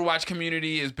the Overwatch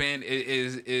community is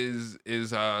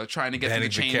trying to get them to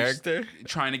change character.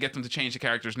 Trying to get them to change the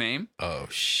character's name. Oh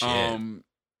shit.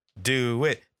 Do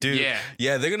it.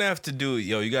 Yeah, they're gonna have to do.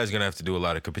 Yo, you guys are gonna have to do a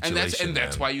lot of capitulation. And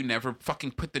that's why you never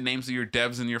fucking put the names of your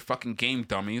devs in your fucking game,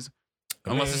 dummies.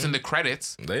 Unless it's in the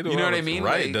credits. They do. You know what I mean?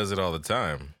 Riot does it all the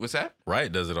time. What's that?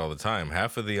 Riot does it all the time.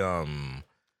 Half of the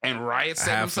And Riot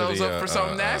set themselves up for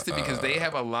something nasty because they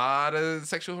have a lot of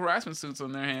sexual harassment suits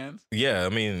on their hands. Yeah, I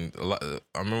mean, I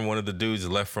remember one of the dudes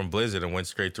left from Blizzard and went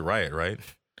straight to Riot, right?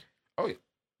 Oh yeah.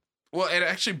 Well, and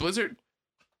actually, Blizzard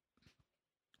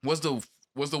was the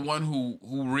one who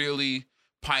really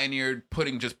pioneered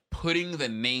putting the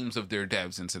names of their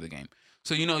devs into the game.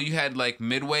 So you had like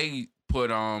Midway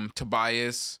put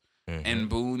Tobias and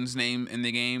Boone's name in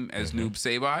the game as Noob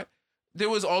Saibot. There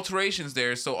was alterations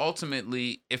there, so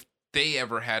ultimately, if they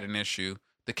ever had an issue,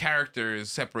 the character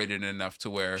is separated enough to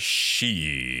where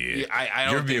shit. I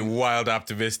don't You're being wild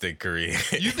optimistic, Curry.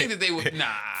 You think that they would? Nah.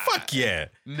 Fuck yeah.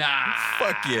 Nah.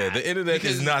 Fuck yeah. The internet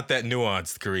is not that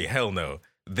nuanced, Curry. Hell no.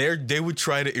 They would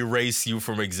try to erase you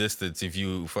from existence if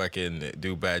you fucking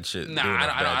do bad shit. Nah,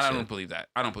 I don't believe that.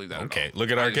 I don't believe that. Okay,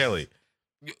 look at R. Kelly.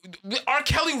 R.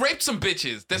 Kelly raped some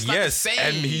bitches. That's not the same.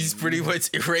 And he's pretty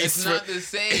much erased. It's not the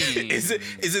same.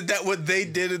 Isn't that what they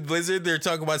did in Blizzard? They're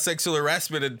talking about sexual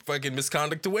harassment and fucking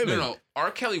misconduct to women. No. R.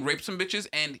 Kelly raped some bitches,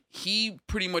 and he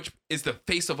pretty much is the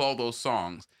face of all those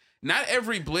songs. Not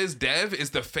every Blizz dev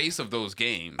is the face of those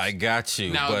games. I got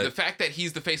you. Now, but the fact that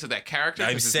he's the face of that character,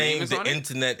 I'm saying the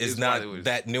internet is not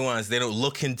that nuanced. They don't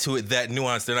look into it that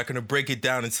nuanced. They're not going to break it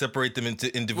down and separate them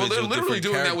into individual different characters. Well, they're literally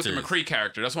doing that with the McCree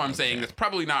character. That's why I'm saying that's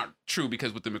probably not true,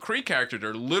 because with the McCree character,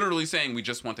 they're literally saying we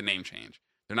just want the name change.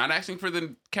 They're not asking for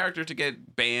the character to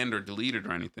get banned or deleted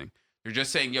or anything. They're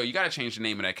just saying, yo, you got to change the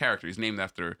name of that character. He's named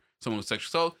after someone who's sexual.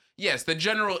 So, yes, the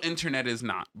general internet is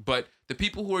not. But the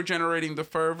people who are generating the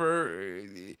fervor,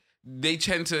 they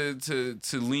tend to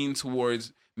lean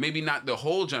towards maybe not the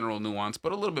whole general nuance,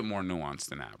 but a little bit more nuanced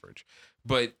than average.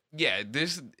 But, yeah,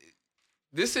 this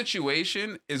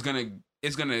situation is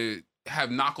gonna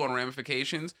have knock-on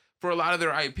ramifications for a lot of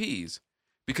their IPs.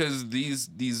 Because these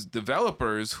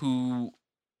developers who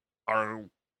are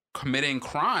committing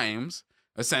crimes,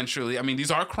 essentially, I mean,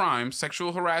 these are crimes: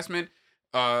 sexual harassment,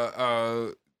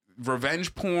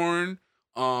 revenge porn,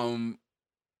 the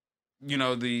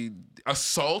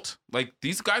assault. Like,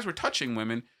 these guys were touching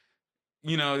women.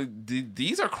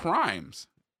 These are crimes,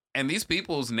 and these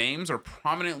people's names are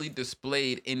prominently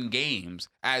displayed in games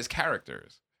as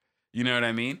characters. You know what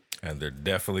I mean? And they're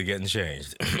definitely getting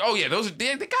changed. Oh yeah,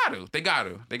 they got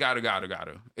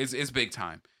to. It's big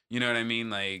time. You know what I mean?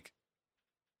 Like,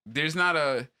 there's not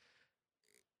a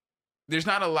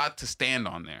lot to stand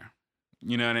on there.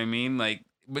 You know what I mean? Like,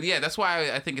 but yeah, that's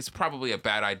why I think it's probably a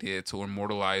bad idea to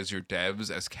immortalize your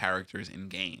devs as characters in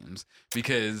games,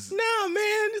 because no,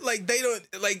 man, like they don't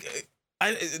like.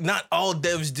 Not all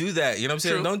devs do that. You know what I'm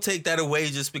saying? True. Don't take that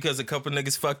away just because a couple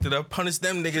niggas fucked it up. Punish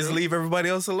them niggas. True. Leave everybody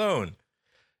else alone.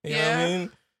 You know what I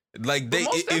mean? Like,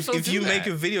 if you make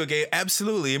a video game,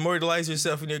 absolutely immortalize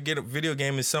yourself in your video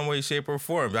game in some way, shape, or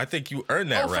form. I think you earn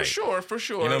that right. For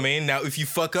sure. You know what I mean? Now, if you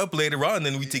fuck up later on,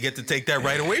 then we get to take that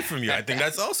right away from you. I think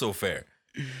that's also fair.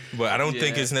 But I don't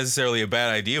think it's necessarily a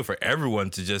bad idea for everyone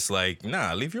to just like,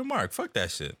 nah, leave your mark. Fuck that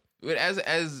shit. But as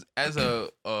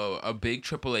a big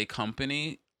AAA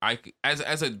company,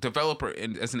 as a developer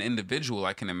and as an individual,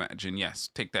 I can imagine, yes,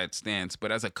 take that stance.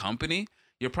 But as a company,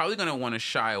 you're probably going to want to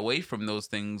shy away from those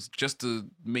things just to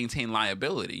maintain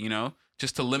liability,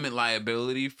 just to limit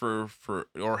liability for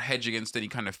or hedge against any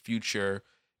kind of future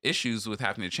issues with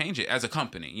having to change it as a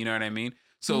company. You know what I mean?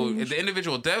 So the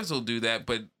individual devs will do that,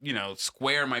 but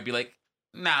Square might be like,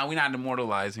 nah, we're not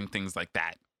immortalizing things like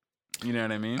that. You know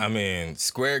what I mean? I mean,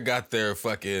 Square got their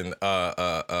fucking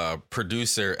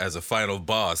producer as a final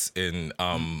boss in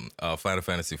Final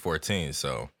Fantasy 14.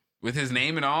 So with his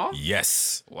name and all.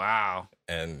 yes, Wow.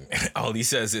 and all he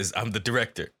says is, "I'm the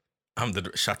director. I'm the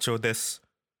Shacho this,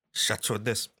 Shacho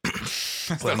this."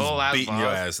 That's Well, the whole he's beating your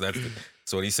boss. ass.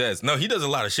 That's what he says. No, he does a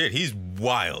lot of shit. He's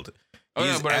wild. Oh,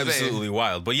 no, He's but I'm saying- absolutely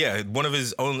wild. But yeah, one of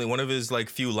his like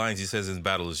few lines he says in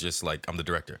battle is just like, "I'm the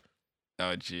director."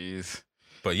 Oh, jeez.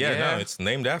 But yeah, Yeah. no, it's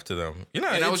named after them. You know,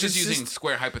 And I it's was just using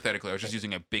Square hypothetically. I was just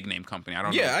using a big name company. I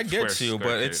don't know. Yeah, I if get Square you,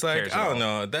 but it's like cares I at don't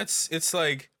all. know. It's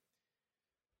like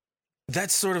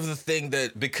that's sort of the thing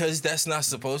that because that's not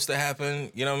supposed to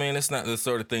happen. You know what I mean? It's not the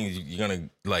sort of thing you're gonna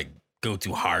like go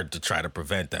too hard to try to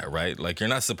prevent that, right? Like you're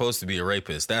not supposed to be a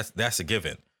rapist. That's a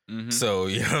given. Mhm. So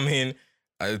you know what I mean?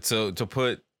 So to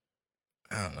put,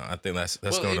 I don't know. I think that's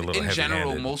Well, going a little in general,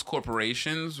 heavy-handed. most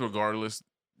corporations, regardless,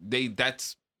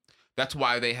 that's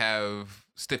why they have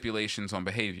stipulations on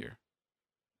behavior.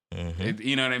 Mhm.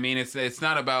 You know what I mean? It's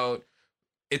not about.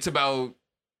 It's about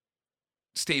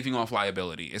staving off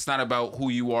liability. It's not about who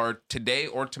you are today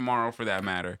or tomorrow, for that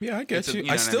matter. Yeah, I get It's a- you. you know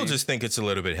I what I still mean? just think it's a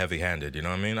little bit heavy-handed. You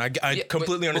know what I mean? I Yeah,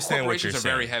 completely but understand what you're corporations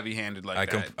saying. are very heavy-handed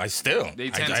like that. I still, They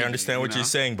tend to I be, understand what you you're know?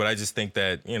 saying, but I just think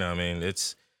that, you know, I mean,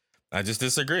 I just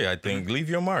disagree. I think leave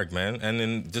your mark, man, and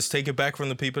then just take it back from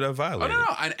the people that Oh violated.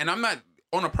 no, and I'm not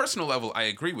on a personal level. I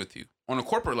agree with you. On a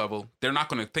corporate level, they're not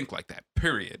going to think like that.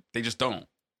 Period. They just don't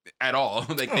at all.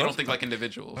 Like they don't think like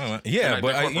individuals. Yeah, They're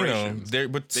but not- I, they're you know, corporations.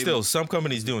 but They- still, some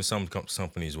companies do and some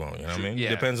companies won't. You know what I mean? Yeah.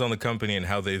 Depends on the company and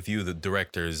how they view the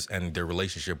directors and their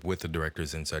relationship with the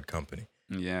directors inside company.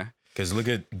 Yeah. Because look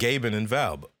at Gaben and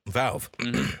Valve.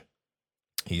 Mhm.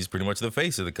 He's pretty much the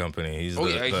face of the company. He's Oh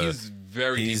the, yeah, the- he's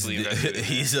very he's deeply invested. in it.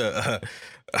 he's a.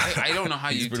 I don't know how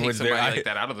he's you pretty take much somebody their- like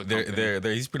that out of the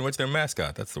company. he's pretty much their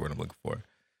mascot. That's the word I'm looking for.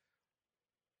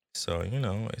 So you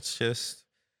know, it's just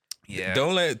Yeah.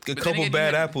 don't let a then couple again, you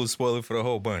bad had- apples spoil it for the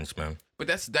whole bunch, man. But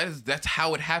that's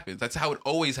how it happens. That's how it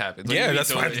always happens. Like, Yeah, you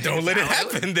that's why don't let it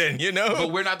happen. Then you know.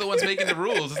 But we're not the ones making the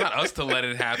rules. It's not us to let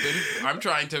it happen. I'm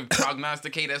trying to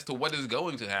prognosticate as to what is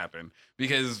going to happen.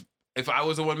 Because if I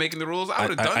was the one making the rules, I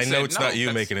would have done. I know said, it's no, not you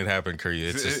that's- making it happen, Curry.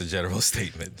 It's just a general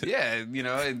statement. Yeah, you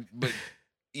know, but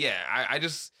yeah, I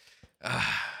just,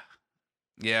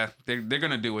 yeah, they're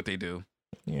gonna do what they do,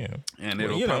 Yeah. and Well,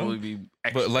 it'll you know, probably be.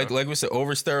 Extra. But like we said,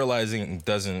 over sterilizing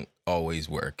doesn't always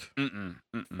work. Mm-mm,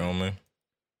 mm-mm. You know what I mean?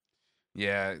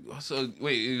 Yeah. So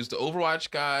wait, it was the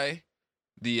Overwatch guy.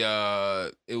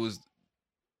 It was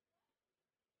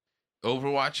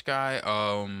Overwatch guy.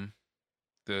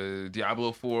 The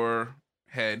Diablo 4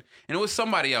 head, and it was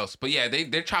somebody else. But yeah,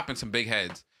 they're chopping some big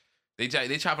heads. They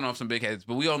chopping off some big heads.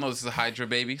 But we all know this is a Hydra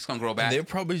baby. It's gonna grow back. They're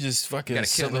probably just fucking Gotta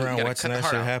kill sitting them, around gotta watching cut the that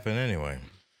heart shit out. happen anyway.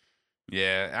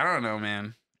 Yeah, I don't know,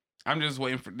 man. I'm just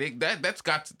waiting for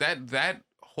that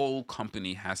whole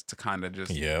company has to kind of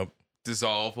just Yep.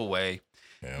 dissolve away.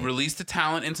 Yeah. Release the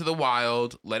talent into the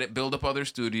wild, let it build up other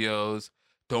studios.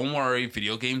 Don't worry,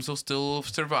 video games will still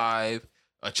survive.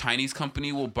 A Chinese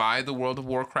company will buy the World of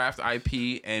Warcraft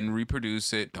IP and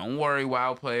reproduce it. Don't worry,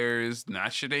 WoW players.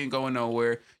 That shit ain't going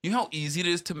nowhere. You know how easy it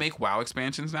is to make WoW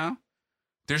expansions now?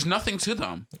 There's nothing to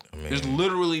them. I mean, There's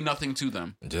literally nothing to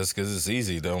them. just because it's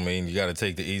easy don't mean you got to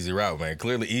take the easy route, man.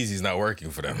 Clearly, easy's not working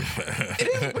for them. It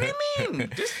is. What do you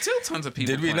mean? There's still tons of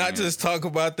people. Did we playing not it. just talk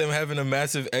about them having a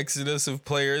massive exodus of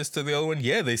players to the other one?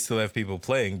 Yeah, they still have people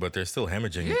playing, but they're still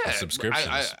hemorrhaging but subscriptions.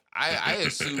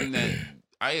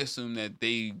 I assume that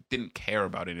they didn't care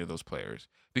about any of those players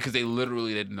because they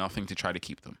literally did nothing to try to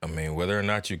keep them. I mean, whether or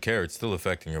not you care, it's still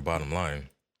affecting your bottom line.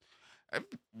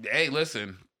 Hey,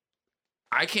 listen,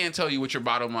 I can't tell you what your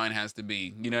bottom line has to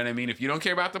be. You know what I mean? If you don't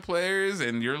care about the players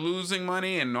and you're losing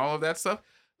money and all of that stuff,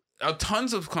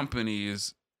 tons of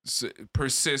companies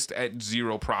persist at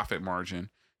zero profit margin.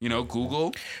 You know,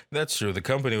 Google. That's true. The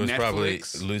company was probably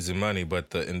Netflix. losing money, but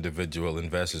the individual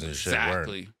investors and shit weren't.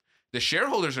 Exactly. The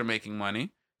shareholders are making money.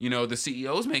 You know, the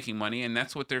CEO's making money, and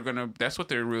that's what they're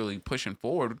really pushing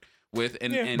forward with.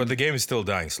 And, Yeah, and but the game is still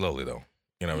dying slowly, though.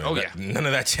 You know, what I mean? Oh, yeah. None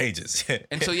of that changes.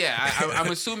 and so yeah,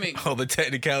 I'm assuming. all the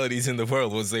technicalities in the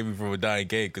world will save you from a dying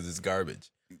game because it's garbage.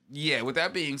 Yeah, with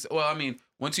that being well, I mean,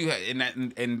 once you have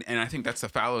and I think that's a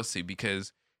fallacy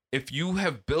because if you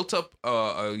have built up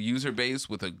a user base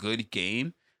with a good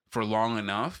game for long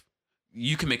enough,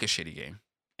 you can make a shitty game,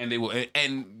 and they will.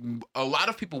 And a lot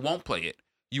of people won't play it.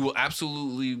 You will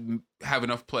absolutely have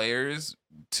enough players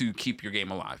to keep your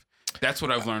game alive. That's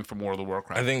what I've learned from World of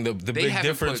Warcraft. I think the They big haven't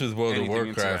difference put with World of anything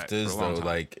into Warcraft that is for a long though, time.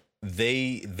 like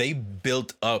they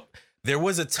built up. There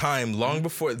was a time long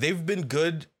before they've been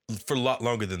good for a lot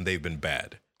longer than they've been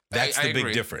bad. That's the big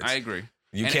agree. difference. I agree.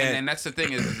 You and, can't. and that's the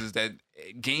thing is that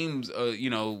games,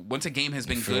 once a game has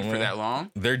been good for that long,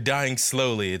 they're dying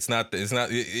slowly. It's not.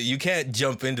 You can't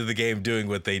jump into the game doing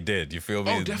what they did. You feel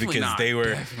me? Oh, definitely because not. they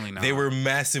Not. were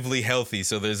massively healthy.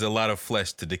 So there's a lot of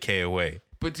flesh to decay away.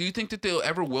 But do you think that they'll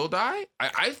ever will die?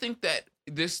 I think that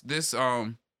this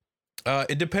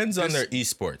it depends on their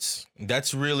esports.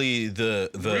 That's really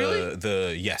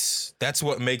the yes. That's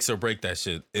what makes or break that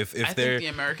shit. If I they're, think the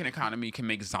American economy can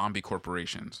make zombie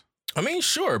corporations. I mean,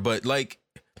 sure, but like,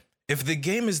 if the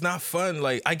game is not fun,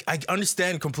 like I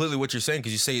understand completely what you're saying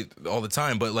because you say it all the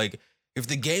time. But like, if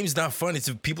the game's not fun,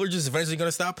 people are just eventually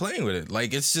gonna stop playing with it.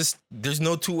 Like, it's just there's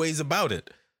no two ways about it.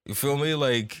 You feel me?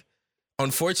 Like,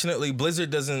 unfortunately, Blizzard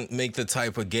doesn't make the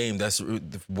type of game that's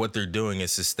what they're doing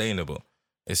is sustainable.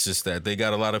 It's just that they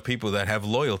got a lot of people that have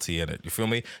loyalty in it. You feel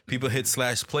me? People hit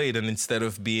 /played, and instead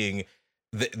of being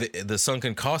the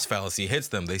sunken cost fallacy hits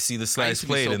them, they see the /played,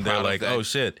 so and they're like, "Oh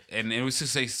shit!" And it was to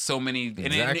say so many,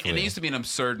 Exactly. and it used to be an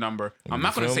absurd number. I'm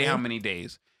not going to say how many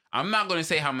days. I'm not going to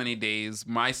say how many days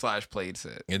my /played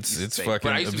said. It's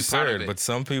fucking absurd. But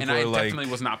some people and I are like,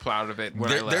 definitely was not proud of it when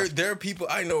I left. There are people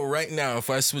I know right now. If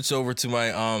I switch over to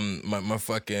my my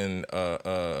fucking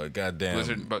goddamn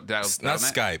Blizzard, but that was not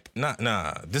Skype,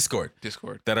 Discord,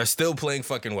 that are still playing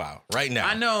fucking WoW right now.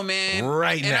 I know, man.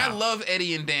 Right now. And I love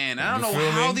Eddie and Dan. I don't You know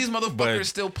feel how me? these motherfuckers But-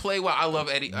 still play WoW. I love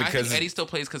Eddie. I think Eddie still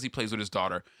plays because he plays with his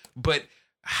daughter. But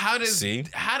how does See?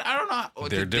 I don't know.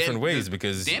 There are different ways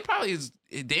because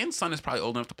Dan's son is probably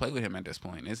old enough to play with him at this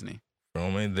point, isn't he? I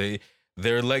mean,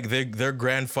 they're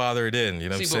grandfathered in. You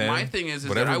know what I'm saying? But my thing is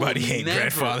but that everybody ain't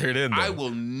grandfathered in. Though. I will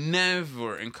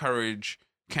never encourage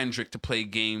Kendrick to play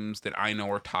games that I know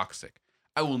are toxic.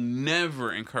 I will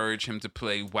never encourage him to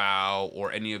play WoW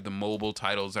or any of the mobile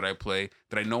titles that I play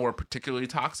that I know are particularly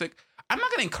toxic. I'm not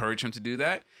going to encourage him to do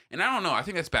that. And I don't know. I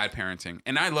think that's bad parenting.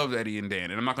 And I love Eddie and Dan.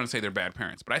 And I'm not going to say they're bad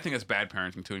parents. But I think that's bad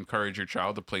parenting to encourage your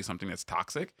child to play something that's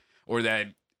toxic or that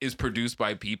is produced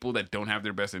by people that don't have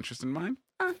their best interest in mind.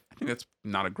 I think that's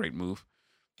not a great move.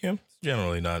 Yeah, it's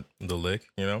generally not the lick.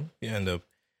 You know, you end up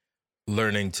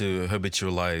learning to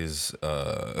habitualize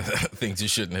things you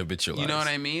shouldn't habitualize. You know what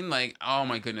I mean? Like, oh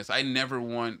my goodness. I never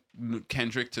want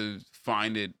Kendrick to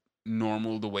find it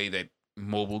normal the way that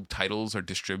mobile titles are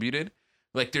distributed.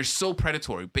 Like, they're so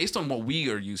predatory based on what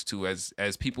we are used to as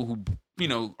people who,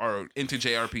 are into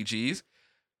JRPGs.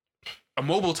 A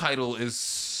mobile title is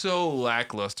so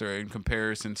lackluster in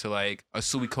comparison to like a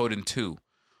Suikoden 2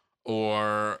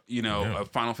 or, a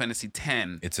Final Fantasy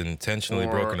 10. It's intentionally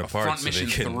broken apart. Front Mission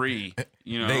 3,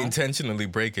 They intentionally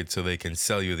break it so they can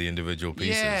sell you the individual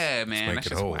pieces. Yeah, man, that's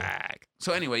just whole. whack.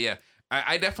 So anyway, yeah.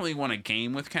 I definitely want a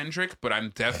game with Kendrick, but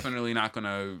I'm definitely not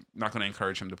gonna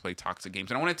encourage him to play toxic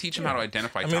games. And I want to teach him how to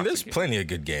identify. There's plenty of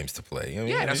good games to play.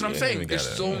 Yeah, that's what I'm saying. There's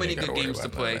so many good games to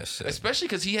play, especially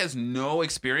because he has no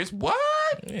experience. What?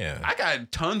 Yeah, I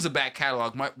got tons of back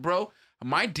catalog. My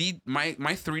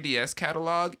 3DS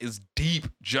catalog is deep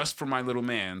just for my little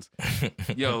mans.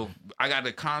 Yo, I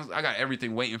got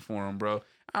everything waiting for him, bro.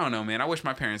 I don't know, man. I wish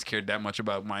my parents cared that much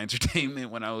about my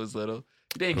entertainment when I was little.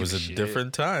 It was a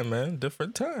different time, man.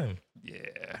 Different time.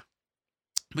 Yeah.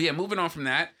 But yeah, moving on from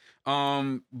that,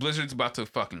 Blizzard's about to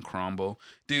fucking crumble.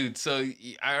 Dude, so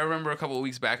I remember a couple of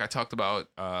weeks back I talked about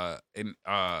a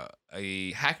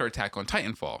hacker attack on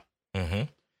Titanfall. Mm-hmm.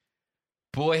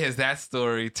 Boy, has that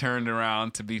story turned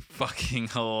around to be fucking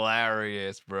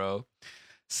hilarious, bro.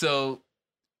 So,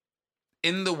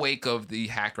 in the wake of the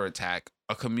hacker attack,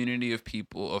 a community of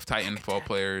people, of Titanfall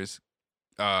players,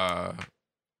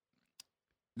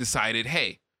 decided,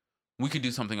 hey, we could do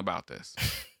something about this.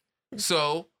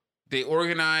 So they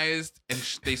organized and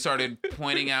they started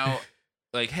pointing out,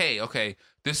 like, hey, okay,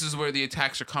 this is where the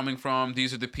attacks are coming from.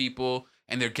 These are the people,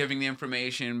 and they're giving the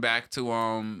information back to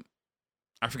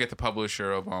I forget the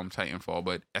publisher of Titanfall,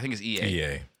 but I think it's EA.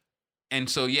 EA. And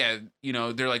so yeah,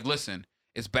 they're like, listen,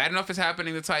 it's bad enough it's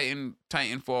happening to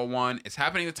Titanfall 1. It's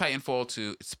happening to Titanfall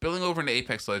 2. It's spilling over into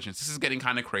Apex Legends. This is getting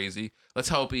kind of crazy. Let's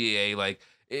help EA. Like,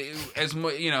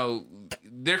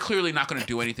 they're clearly not going to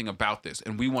do anything about this,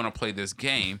 and we want to play this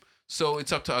game, so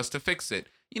it's up to us to fix it.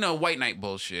 White Knight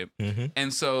bullshit. Mm-hmm.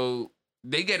 And so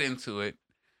they get into it,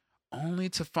 only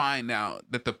to find out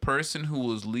that the person who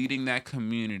was leading that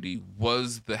community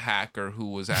was the hacker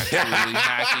who was actually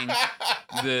hacking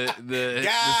the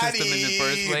system in the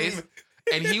first place.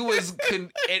 And he was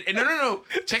no.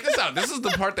 Check this out. This is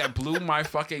the part that blew my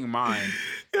fucking mind.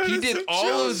 He did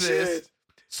all of this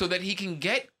so that he can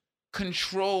get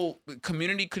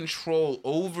community control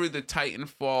over the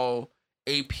Titanfall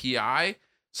API,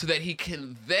 so that he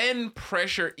can then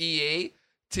pressure EA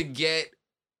to get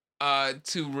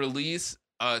to release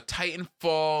a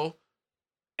Titanfall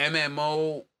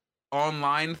MMO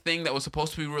online thing that was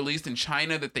supposed to be released in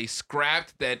China that they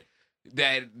scrapped that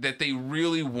they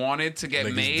really wanted to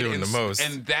get made, doing the most.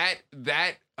 And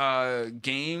that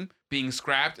game being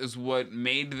scrapped is what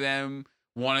made them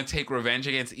want to take revenge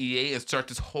against EA and start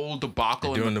this whole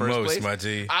debacle in the first place. My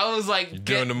G. I was like,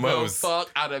 get the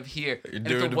fuck out of here. You're and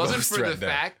doing if it the wasn't most for right the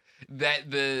now. fact that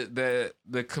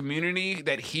the community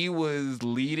that he was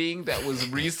leading, that was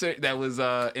research, that was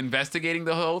investigating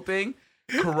the whole thing,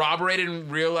 corroborated and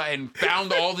realized and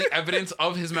found all the evidence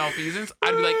of his malfeasance,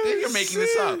 I'd be like, you're making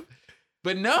this up.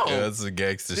 But no, Yeah, that's some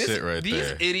gangster shit right these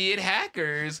there. idiot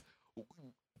hackers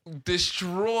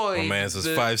destroyed. My man's was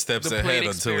 5 steps the ahead played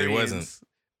until he wasn't. experience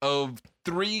of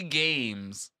 3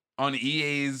 games on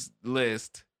EA's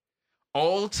list,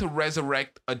 all to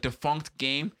resurrect a defunct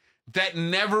game that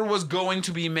never was going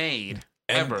to be made.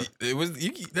 And ever. it was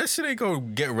that shit ain't gonna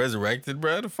get resurrected,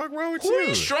 bro. The fuck wrong with Who you? are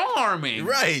you strong arming?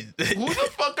 Right. Who the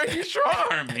fuck are you strong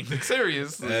arming?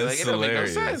 Seriously. That's like, it don't make no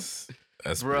hilarious. sense.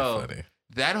 That's Bro, pretty funny.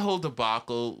 That whole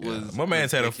debacle Yeah. was My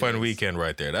man's had a fun ridiculous. weekend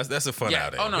right there. That's a fun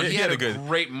outing. Oh no, he had a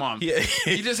great month. Yeah.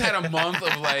 He just had a month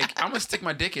of like, I'm gonna stick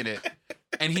my dick in it.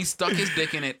 And he stuck his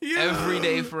dick in it every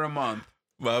day for a month.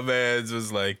 My man's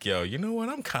was like, yo, you know what?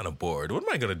 I'm kind of bored. What am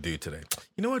I gonna do today?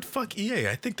 You know what? Fuck EA.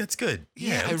 I think that's good.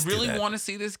 Yeah, I let's do really that. want to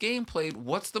see this game played.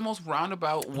 What's the most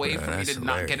roundabout way Bruh, for me that's to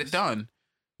not get hilarious. it done?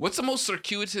 What's the most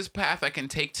circuitous path I can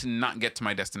take to not get to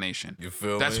my destination? You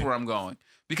feel That's me? where I'm going.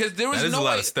 Because there was There's no a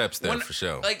lot way, of steps there when- for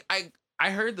sure. Like I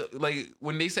heard like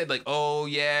when they said like, oh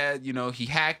yeah, you know, he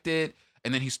hacked it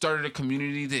and then he started a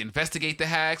community to investigate the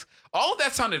hacks. All of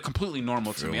that sounded completely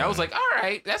normal to me. I was like, all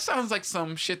right, that sounds like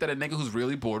some shit that a nigga who's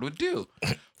really bored would do.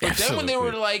 But then when they were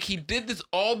Absolutely. like, he did this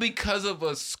all because of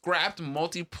a scrapped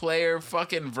multiplayer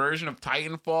fucking version of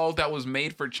Titanfall that was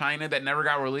made for China that never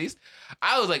got released,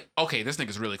 I was like, okay, this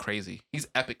nigga's really crazy. He's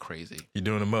epic crazy. You're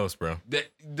doing the most, bro.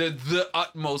 The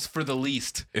utmost for the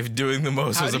least. If doing the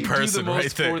most How was do a you person do the most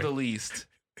right there. for the least?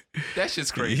 That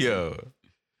shit's crazy. Yo.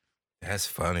 That's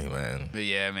funny, man. But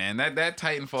yeah, man, that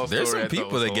Titanfall There's story. some I thought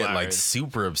people was that get like hilarious.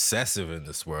 super obsessive in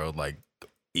this world, like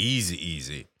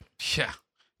easy. Yeah,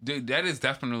 dude, that is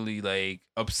definitely like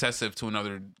obsessive to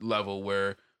another level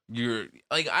where you're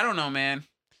like, I don't know, man.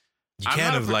 You I'm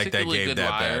can't not a have liked that particularly game good that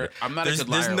liar. bad. I'm not a There's, good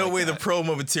liar there's no like way that. the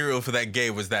promo material for that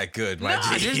game was that good, my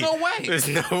Nah, G. there's no way. There's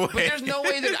no way. But there's no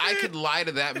way that I could lie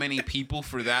to that many people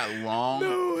for that long.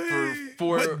 No way.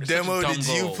 For What such a demo dumb did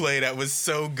you goal. play that was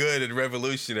so good and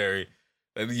revolutionary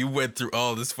that you went through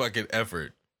all this fucking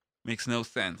effort? Makes no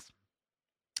sense.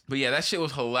 But yeah, that shit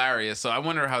was hilarious. So I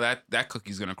wonder how that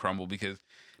cookie's gonna crumble, because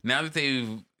now that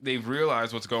they've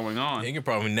realized what's going on. You can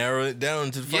probably narrow it down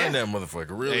to find Yeah. that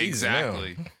motherfucker real easy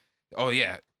Exactly. Oh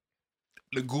yeah,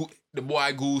 the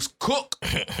boy Goose cook.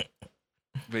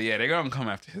 But yeah, they're gonna come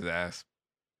after his ass.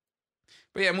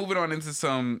 But yeah, moving on into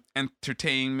some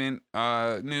entertainment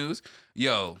news.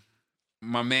 Yo,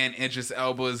 my man Idris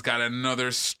Elba's got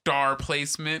another star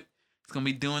placement. He's gonna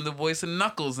be doing the voice of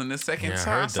Knuckles in the second Yeah, I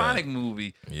heard that. Sonic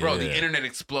movie. Bro, the Yeah. internet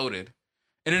exploded.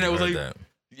 now. Internet was Heard like,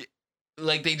 that.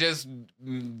 like they just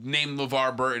named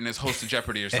LeVar Burton as host of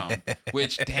Jeopardy or something.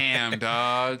 Which, damn,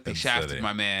 dog, they That's shafted funny.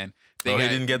 my man. Oh, he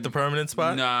didn't get the permanent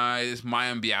spot? Nah, it's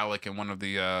Mayim Bialik and one of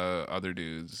the other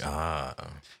dudes. Ah.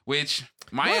 Which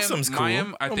Blossom's cool.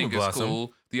 Mayim I I'm think a is Blossom.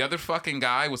 cool. The other fucking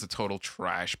guy was a total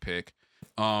trash pick.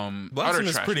 Utter Blossom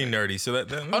is trash pretty pick. nerdy, so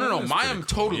that Oh no, that's Mayim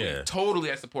pretty cool.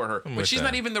 totally I support her. I'm But with she's that.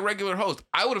 not even the regular host.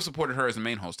 I would have supported her as the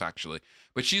main host actually.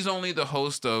 But she's only the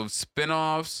host of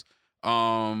spin-offs,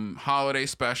 holiday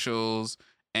specials,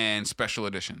 and special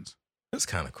editions. That's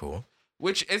kind of cool.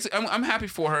 Which is I'm happy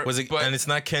for her. Was it? But And it's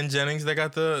not Ken Jennings that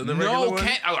got the regular no, one?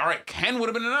 Ken. All right, Ken would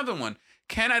have been another one.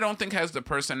 Ken, I don't think has the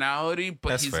personality, but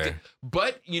That's he's. fair.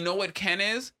 But you know what Ken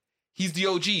is? He's the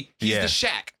OG. He's Yeah. the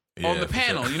Shaq on Yeah, the for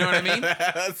panel. sure. You know what I mean?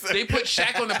 They put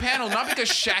Shaq on the panel not because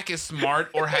Shaq is smart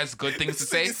or has good things to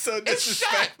say. It's so It's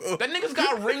disrespectful. Shaq. That nigga's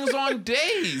got rings on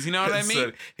days. You know what I mean?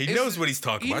 So, he It's- knows what he's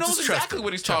talking He about. knows Just trust exactly him.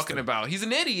 what he's Trust talking him. about. He's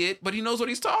an idiot, but he knows what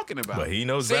he's talking about. But he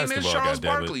knows Same basketball, as Charles goddammit.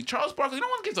 Barkley. Charles Barkley, no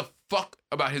one gives a fuck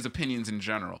about his opinions in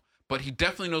general, but he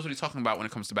definitely knows what he's talking about when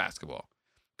it comes to basketball.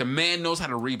 The man knows how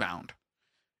to rebound.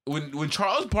 When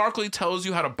Charles Barkley tells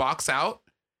you how to box out,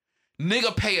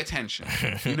 nigga, pay attention.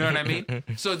 You know what I mean?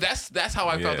 So that's how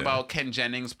I felt Yeah. about Ken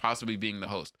Jennings possibly being the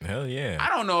host. Hell yeah. I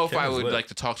don't know if Ken I is would lit. like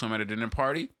to talk to him at a dinner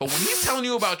party, but when he's telling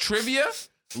you about trivia,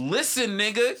 listen,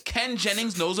 nigga, Ken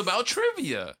Jennings knows about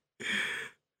trivia.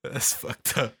 That's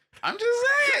fucked up. I'm just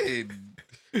saying.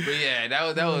 But yeah, that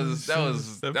was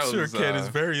I'm sure was, Ken is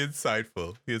very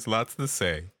insightful. He has lots to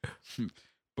say.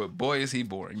 But boy, is he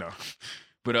boring. No.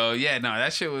 But yeah, no,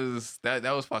 that shit was that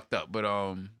was fucked up. But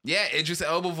yeah, Idris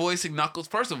Elba voicing Knuckles.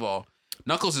 First of all,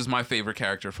 Knuckles is my favorite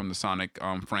character from the Sonic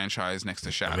franchise next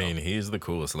to Shadow. I mean, he's the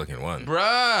coolest looking one.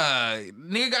 Bruh,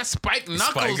 nigga got spiked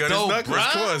knuckles, though,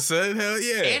 bruh. Come on, son. Hell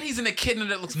yeah. And he's an echidna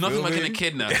that looks nothing like an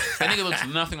echidna. That nigga looks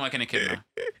nothing like an echidna.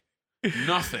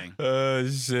 Nothing. Oh,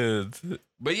 shit.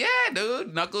 But yeah,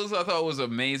 dude, Knuckles I thought was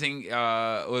amazing.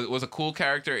 Was a cool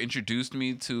character. Introduced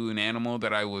me to an animal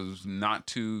that I was not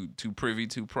too privy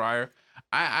to prior.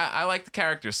 I like the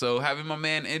character. So having my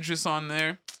man Idris on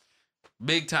there,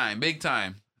 big time.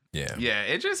 Yeah. Yeah,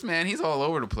 Idris, man, he's all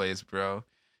over the place, bro.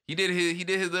 He did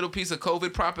his little piece of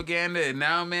COVID propaganda, and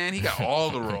now, man, he got all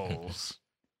the roles.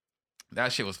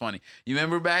 That shit was funny. You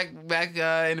remember back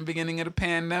in the beginning of the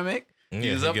pandemic? He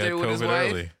was up there with his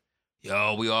wife. Early.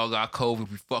 Yo, we all got COVID.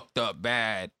 We fucked up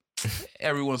bad.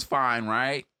 Everyone's fine,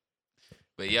 right?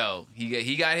 But yo,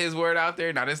 he got his word out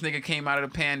there. Now this nigga came out of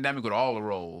the pandemic with all the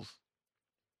roles.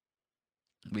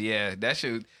 But yeah, that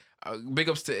shit. Big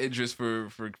ups to Idris for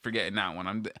getting that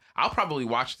one. I'll probably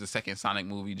watch the second Sonic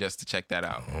movie just to check that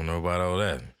out. I don't know about all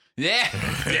that.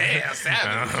 Yeah,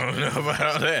 savage. I don't know about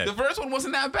all that. The first one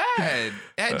wasn't that bad.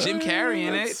 It had Jim Carrey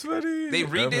in it. Funny. They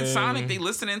redid Sonic. They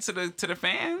listening to the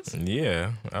fans.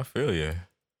 Yeah, I feel you.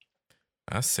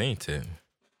 I seen it,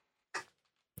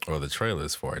 or the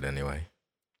trailers for it anyway.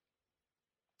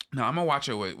 No, I'm gonna watch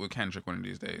it with Kendrick one of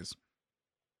these days.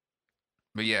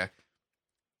 But yeah,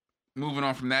 moving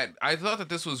on from that, I thought that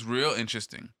this was real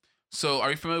interesting. So,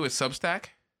 are you familiar with Substack?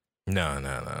 No,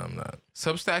 I'm not.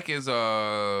 Substack is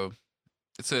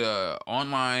it's a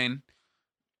online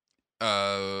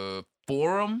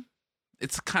forum.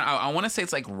 It's kind of, I want to say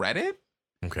it's like Reddit.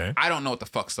 Okay. I don't know what the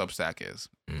fuck Substack is.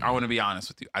 I want to be honest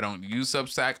with you. I don't use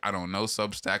Substack. I don't know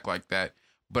Substack like that.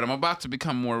 But I'm about to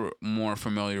become more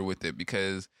familiar with it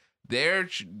because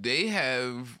they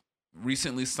have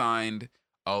recently signed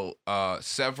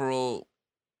several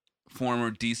former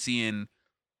DC and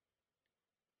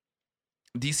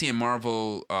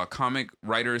Marvel comic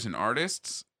writers and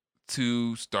artists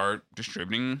to start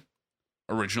distributing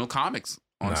original comics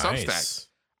on Substack.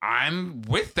 I'm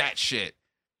with that shit.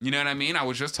 You know what I mean? I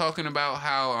was just talking about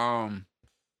how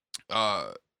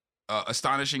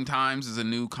Astonishing Times is a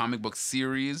new comic book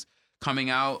series coming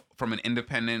out from an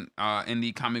independent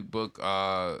indie comic book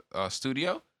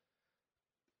studio.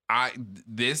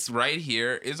 This right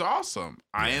here is awesome.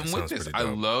 I am with this. I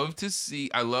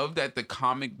love that the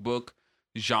comic book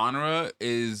genre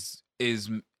is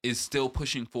still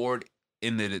pushing forward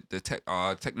in the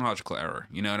technological era.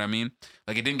 You know what I mean?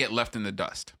 Like it didn't get left in the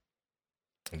dust.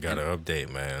 You gotta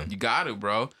update, man. You got to,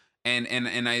 bro. And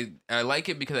I like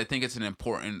it because I think it's an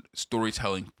important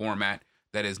storytelling format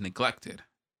that is neglected.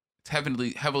 It's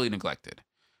heavily neglected.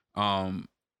 I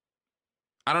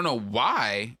don't know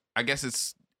why. I guess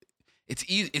it's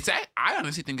easy. I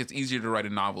honestly think it's easier to write a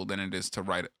novel than it is to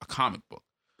write a comic book,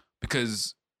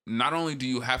 because not only do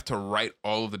you have to write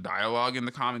all of the dialogue in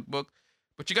the comic book,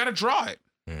 but you got to draw it.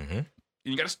 Mm-hmm. And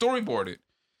you got to storyboard it.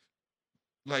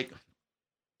 Like,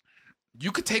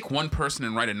 you could take one person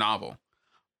and write a novel.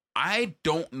 I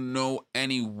don't know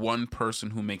any one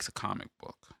person who makes a comic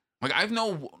book. Like, I've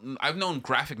known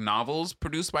graphic novels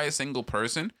produced by a single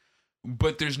person,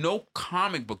 but there's no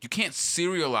comic book. You can't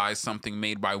serialize something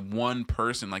made by one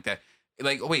person like that.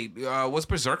 Like, wait, was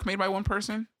Berserk made by one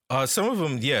person? Some of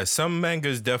them, yeah. Some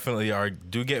mangas definitely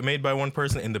do get made by one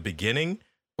person in the beginning,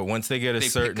 but once they get a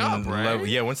certain level,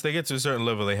 yeah, once they get to a certain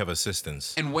level, they have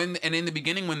assistants. And in the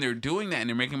beginning, when they're doing that and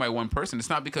they're making by one person, it's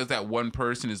not because that one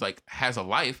person is like has a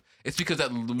life. It's because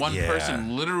that one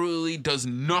person literally does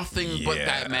nothing but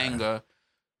that manga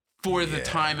for the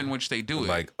time in which they do it.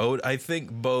 Like I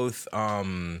think both.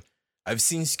 I've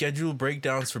seen schedule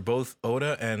breakdowns for both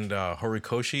Oda and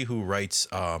Horikoshi, who writes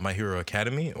My Hero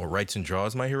Academy, or writes and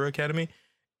draws My Hero Academy,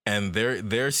 and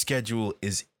their schedule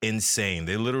is insane.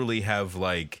 They literally have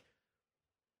like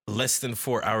less than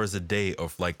 4 hours a day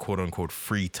of like quote unquote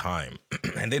free time,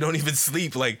 and they don't even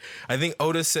sleep. Like I think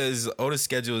Oda's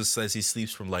schedule says he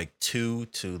sleeps from like 2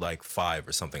 to like 5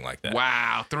 or something like that.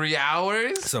 Wow, 3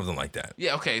 hours, something like that.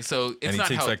 Yeah, okay, so it's and he not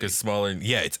takes healthy. like a smaller.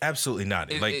 Yeah, it's absolutely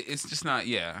not. It's just not.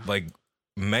 Yeah, like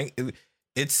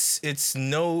it's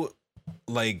no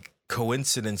like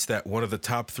coincidence that one of the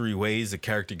top 3 ways a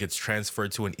character gets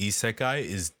transferred to an isekai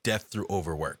is death through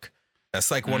overwork.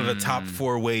 That's like one of the top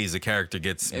 4 ways a character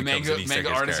gets. And manga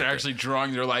artists are actually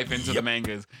drawing their life into the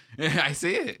mangas. I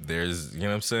see it. There's, you know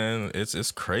what I'm saying?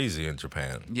 It's crazy in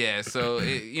Japan. Yeah, so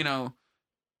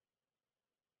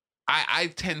I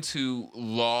tend to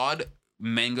laud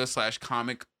manga /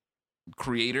 comic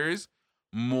creators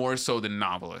more so than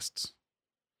novelists,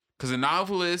 because the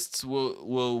novelists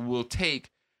will take.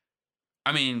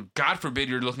 I mean, God forbid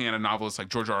you're looking at a novelist like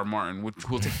George R.R. Martin, which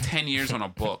will take 10 years on a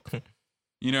book.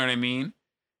 You know what I mean?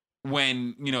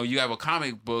 When, you have a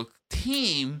comic book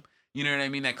team, you know what I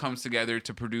mean, that comes together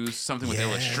to produce something with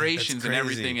illustrations and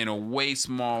everything in a way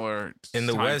smaller in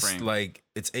the time West, frame. like,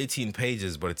 it's 18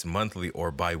 pages, but it's monthly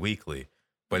or bi-weekly.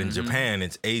 But in Japan,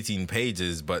 it's 18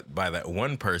 pages, but by that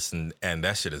one person, and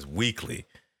that shit is weekly.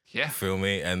 Yeah. Feel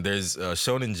me? And there's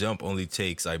Shonen Jump only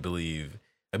takes, I believe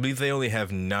they only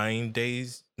have 9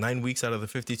 weeks out of the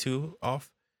 52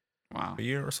 off. Wow. A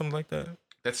year or something like that.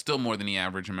 That's still more than the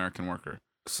average American worker.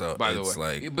 So by the it's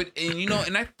way, like,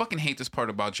 and I fucking hate this part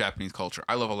about Japanese culture.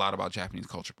 I love a lot about Japanese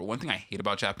culture, but one thing I hate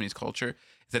about Japanese culture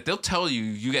is that they'll tell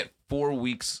you get 4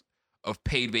 weeks of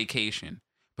paid vacation,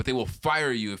 but they will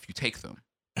fire you if you take them.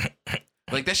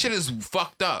 Like, that shit is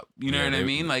fucked up. You know what I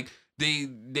mean? Like, they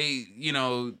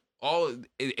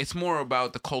it's more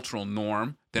about the cultural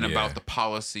norm than about the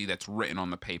policy that's written on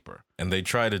the paper. And they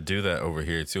try to do that over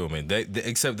here too. I mean, they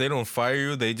except they don't fire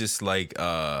you. They just like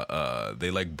they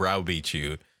like browbeat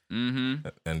you and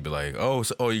be like, you're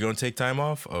gonna take time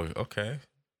off? Oh, okay.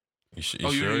 You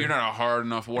sure? You're not a hard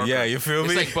enough worker. Yeah, you feel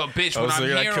me? It's like, but bitch,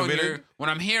 when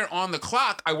I'm here on the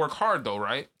clock, I work hard though,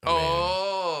 right?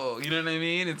 You know what I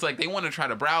mean? It's like they want to try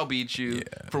to browbeat you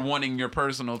for wanting your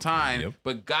personal time,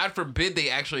 but God forbid they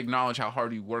actually acknowledge how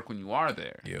hard you work when you are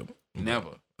there. Never.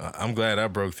 I'm glad I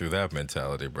broke through that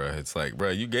mentality, bro. It's like,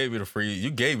 bro, you gave me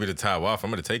the time off.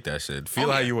 I'm gonna take that shit.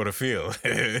 Feel how you want to feel.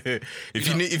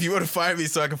 If you want to fire me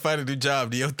so I can find a new job,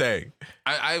 do your thing.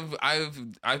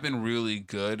 I've been really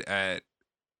good at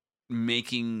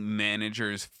making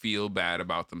managers feel bad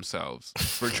about themselves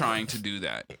for trying to do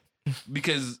that,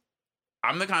 because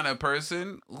I'm the kind of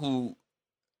person who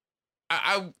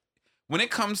I when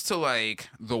it comes to like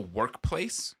the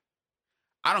workplace,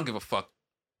 I don't give a fuck.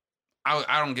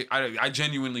 I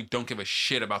genuinely don't give a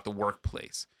shit about the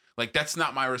workplace. Like, that's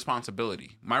not my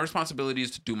responsibility. My responsibility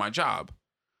is to do my job.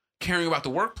 Caring about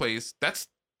the workplace, that's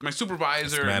my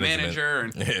supervisor and manager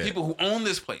and people who own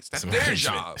this place. That's their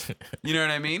job. You know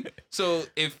what I mean? So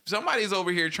if somebody's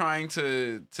over here trying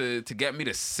to get me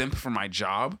to simp for my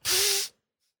job,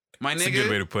 my nigga, a good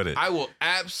way to put it. I will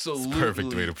absolutely,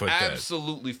 perfect way to put that.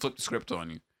 Absolutely flip the script on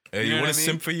you. Hey, you want to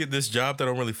simp for this job that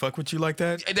don't really fuck with you like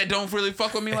that? That don't really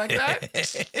fuck with me like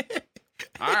that?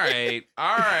 All right.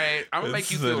 I'm going to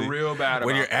make you feel real bad about it.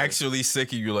 When you're actually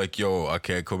sick and you're like, yo, I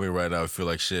can't come in right now. I feel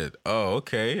like shit. Oh,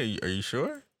 okay. Are you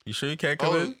sure? You sure you can't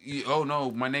come in? Oh,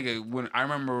 no, my nigga. When I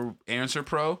remember Answer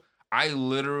Pro, I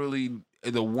literally,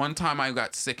 the one time I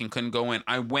got sick and couldn't go in,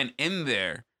 I went in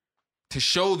there to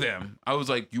show them. I was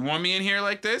like, you want me in here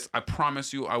like this? I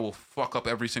promise you I will fuck up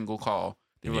every single call.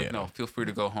 They were like, no, feel free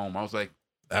to go home. I was like...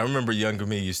 I remember younger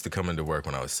me used to come into work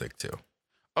when I was sick, too.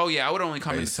 Oh, yeah. I would only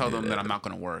come in to tell them that I'm not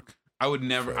going to work. I would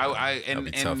never... I'd be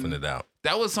toughing it out.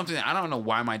 That was something... I don't know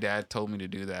why my dad told me to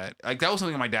do that. Like, that was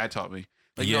something my dad taught me.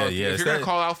 Like, if you're going to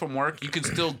call out from work, you can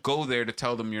still go there to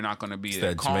tell them you're not going to be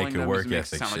there. That Jamaican work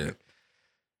ethic shit.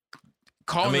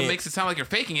 Calling them makes it sound like you're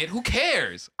faking it. Who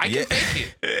cares? I can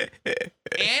fake it.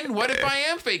 And what if I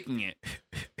am faking it?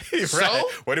 Right. So?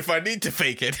 What if I need to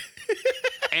fake it?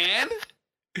 And?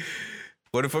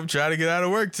 What if I'm trying to get out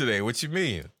of work today? What you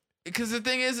mean? Because the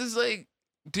thing is like,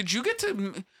 did you get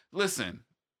to... Listen,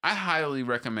 I highly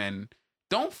recommend...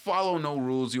 Don't follow no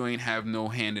rules you ain't have no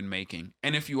hand in making.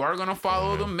 And if you are going to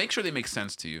follow them, make sure they make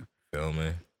sense to you. Feel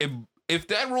me? If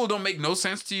that rule don't make no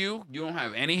sense to you, you don't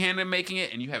have any hand in making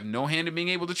it, and you have no hand in being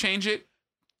able to change it,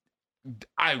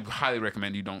 I highly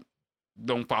recommend you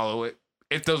don't follow it.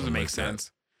 It doesn't make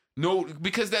sense. No,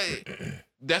 because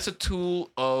that's a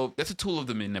tool of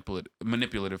the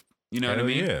manipulative. You know what I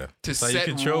mean? Yeah. To set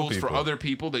rules for other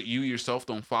people that you yourself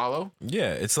don't follow.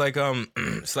 Yeah, it's like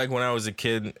when I was a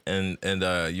kid and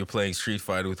you're playing Street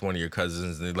Fighter with one of your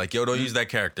cousins and they're like, yo, don't use that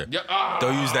character. Yeah.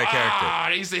 Don't use that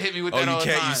character. They used to hit me with that all the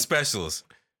time. Oh, you can't use specials.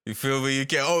 You feel me? You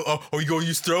can't. Oh, you gonna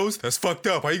use throws? That's fucked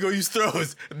up. How you gonna use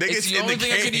throws? It's the only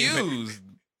thing I could use.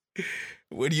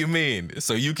 What do you mean?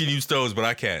 So you can use throws, but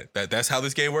I can't. That's how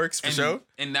this game works, for sure.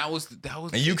 And that was.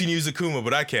 And you can use Akuma,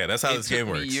 but I can't. That's how this game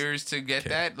works. It took me years to get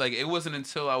that. Like, it wasn't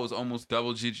until I was almost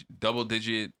double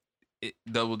digits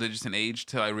in age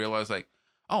till I realized, like,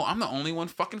 oh, I'm the only one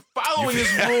fucking following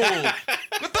this rule.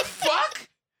 What the fuck?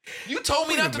 You told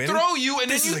me not to throw you,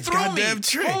 and then you threw me.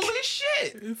 Trick. Holy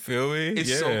shit! You feel me?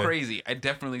 It's so crazy. It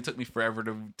definitely took me forever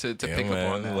to pick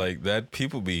up on that. Like that,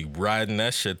 people be riding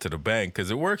that shit to the bank because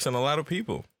it works on a lot of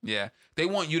people. Yeah, they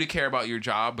want you to care about your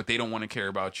job, but they don't want to care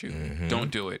about you. Mm-hmm.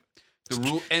 Don't do it. The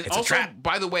rule, and it's also,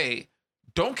 by the way,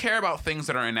 don't care about things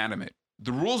that are inanimate.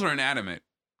 The rules are inanimate.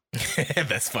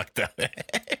 That's fucked up.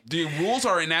 The rules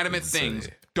are inanimate It's, things.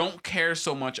 Don't care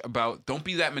so much about. Don't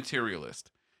be that materialist.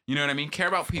 You know what I mean? Care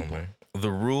about people.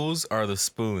 The rules are the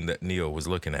spoon that Neo was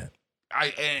looking at.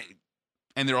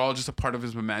 And they're all just a part of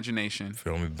his imagination.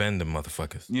 Feel me? Bend them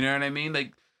motherfuckers. You know what I mean?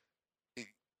 Like,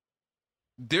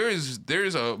 there is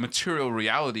a material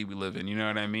reality we live in. You know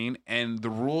what I mean? And the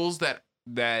rules that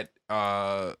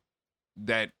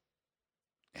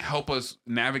help us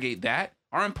navigate that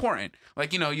are important.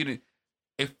 Like, you know,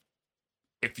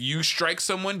 if you strike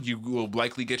someone, you will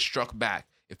likely get struck back.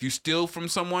 If you steal from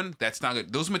someone, that's not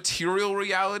good. Those material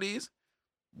realities,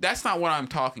 that's not what I'm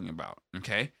talking about.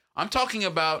 Okay, I'm talking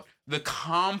about the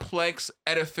complex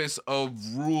edifice of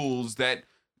rules that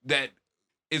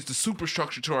is the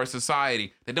superstructure to our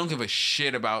society that don't give a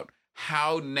shit about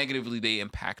how negatively they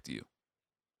impact you.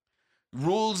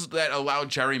 Rules that allow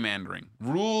gerrymandering,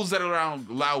 rules that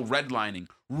allow redlining,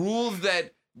 rules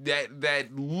that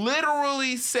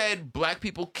literally said black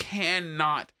people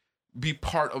cannot be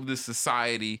part of this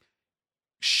society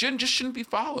shouldn't be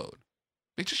followed.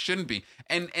 They just shouldn't be.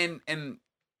 And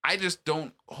I just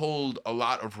don't hold a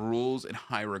lot of rules in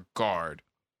high regard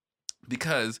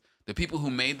because the people who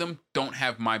made them don't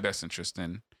have my best interest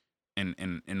in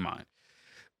mind.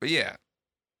 But yeah.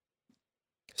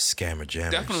 Scammer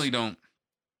jammers. Definitely don't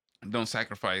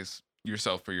sacrifice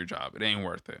yourself for your job. It ain't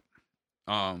worth it.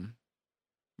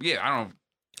 Yeah, I don't.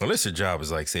 Unless your job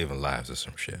is like saving lives or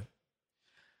some shit.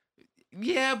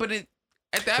 Yeah, but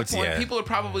at that point, people are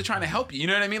probably trying to help you. You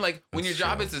know what I mean? Like when your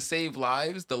job is to save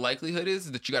lives, the likelihood is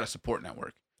that you got a support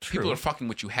network. True. People are fucking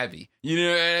with you heavy. You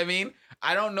know what I mean?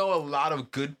 I don't know a lot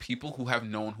of good people who have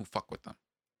no one who fuck with them.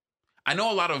 I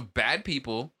know a lot of bad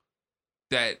people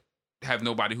that have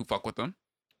nobody who fuck with them.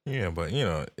 Yeah, but you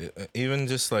know, even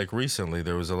just like recently,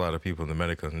 there was a lot of people in the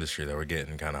medical industry that were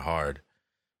getting kind of hard.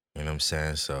 You know what I'm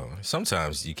saying? So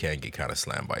sometimes you can get kind of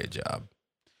slammed by your job.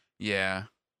 Yeah.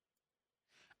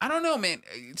 I don't know, man.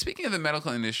 Speaking of the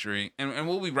medical industry, and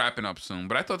we'll be wrapping up soon,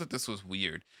 but I thought that this was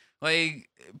weird. Like,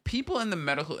 people in the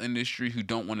medical industry who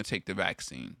don't want to take the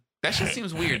vaccine. That shit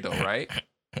seems weird, though, right?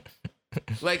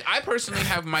 Like, I personally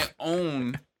have my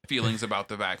own feelings about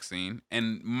the vaccine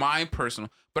and my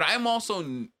personal, but I'm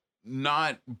also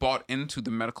not bought into the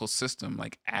medical system,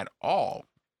 like, at all.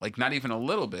 Like, not even a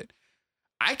little bit.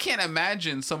 I can't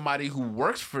imagine somebody who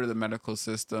works for the medical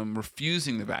system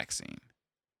refusing the vaccine.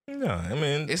 No, I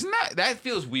mean, it's not. That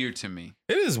feels weird to me.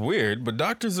 It is weird, but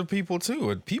doctors are people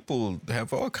too, and people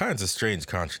have all kinds of strange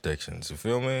contradictions. You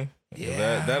feel me?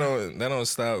 Yeah. That don't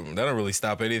stop. That don't really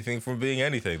stop anything from being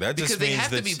anything. That because just they means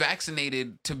have to be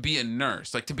vaccinated to be a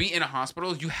nurse. Like to be in a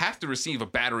hospital, you have to receive a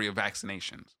battery of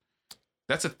vaccinations.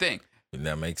 That's a thing.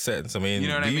 That makes sense. I mean, you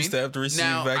know what we used to have to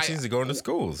receive vaccines to go into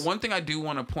schools. One thing I do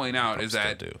want to point out is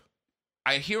that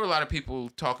I hear a lot of people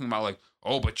talking about like,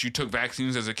 oh, but you took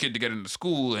vaccines as a kid to get into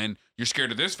school and you're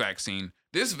scared of this vaccine.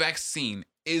 This vaccine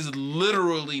is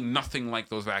literally nothing like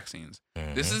those vaccines.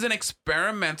 Mm-hmm. This is an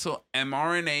experimental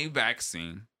mRNA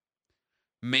vaccine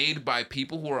made by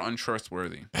people who are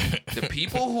untrustworthy. The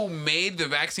people who made the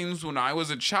vaccines when I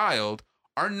was a child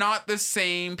are not the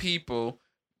same people.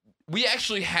 We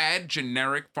actually had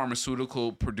generic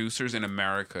pharmaceutical producers in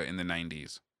America in the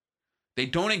 90s. They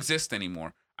don't exist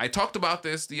anymore. I talked about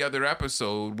this the other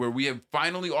episode where we have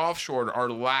finally offshored our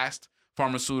last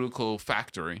pharmaceutical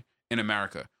factory in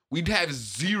America. We'd have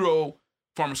zero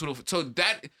pharmaceutical.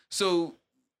 So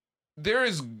there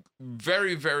is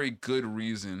very, very good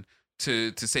reason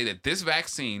to say that this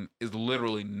vaccine is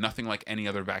literally nothing like any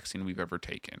other vaccine we've ever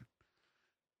taken.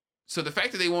 So the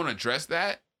fact that they won't address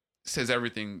that says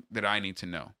everything that I need to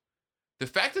know. The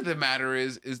fact of the matter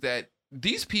is that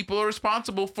these people are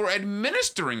responsible for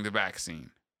administering the vaccine.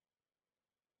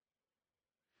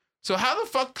 So how the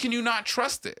fuck can you not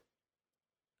trust it?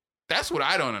 That's what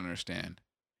I don't understand.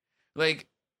 Like,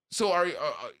 so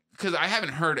because I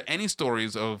haven't heard any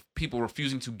stories of people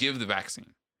refusing to give the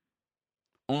vaccine.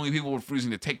 Only people refusing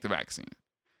to take the vaccine.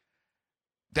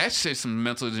 That's just some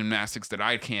mental gymnastics that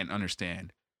I can't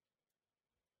understand.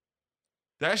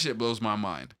 That shit blows my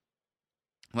mind.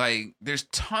 Like, there's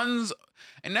tons,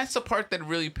 and that's the part that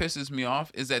really pisses me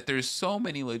off, is that there's so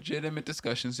many legitimate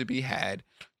discussions to be had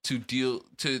to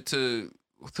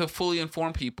fully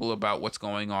inform people about what's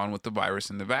going on with the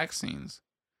virus and the vaccines.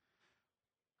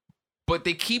 But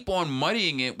they keep on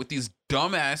muddying it with these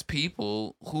dumbass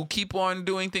people who keep on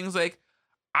doing things like,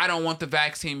 I don't want the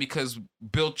vaccine because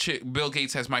Bill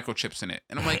Gates has microchips in it.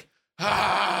 And I'm like,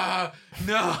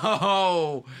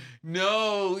 no.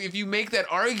 If you make that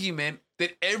argument,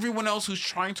 that everyone else who's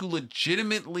trying to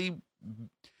legitimately,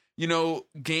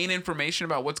 gain information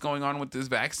about what's going on with this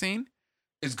vaccine,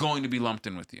 is going to be lumped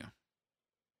in with you.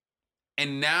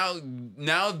 And now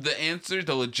the answers,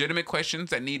 the legitimate questions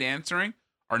that need answering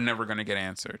are never going to get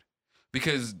answered.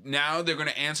 Because now they're going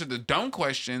to answer the dumb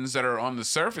questions that are on the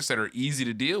surface that are easy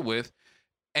to deal with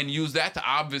and use that to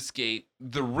obfuscate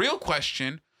the real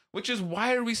question, which is,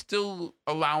 why are we still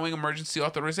allowing emergency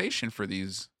authorization for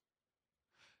these?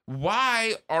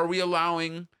 Why are we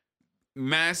allowing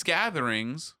mass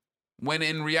gatherings when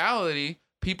in reality,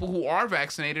 people who are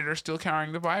vaccinated are still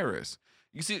carrying the virus?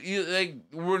 You see,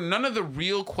 none of the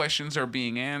real questions are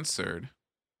being answered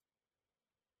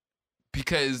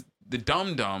because the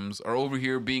dum-dums are over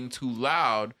here being too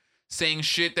loud, saying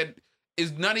shit that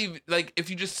is not even, like, if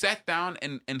you just sat down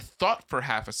and thought for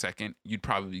half a second, you'd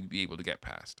probably be able to get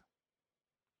past.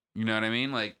 You know what I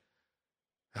mean? Like,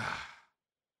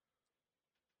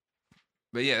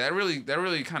 but yeah, that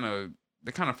really kind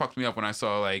of fucked me up when I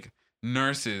saw, like,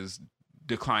 nurses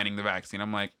declining the vaccine.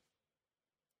 I'm like,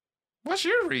 what's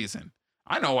your reason?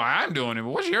 I know why I'm doing it,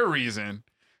 but what's your reason?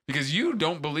 Because you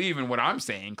don't believe in what I'm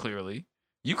saying, clearly.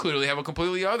 You clearly have a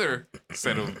completely other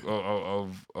set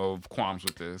of qualms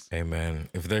with this. Hey, man,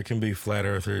 if there can be flat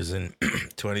earthers in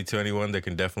 2021, there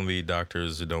can definitely be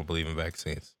doctors who don't believe in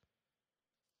vaccines.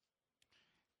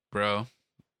 Bro,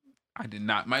 I did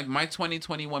not. My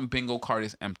 2021 bingo card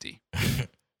is empty.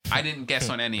 I didn't guess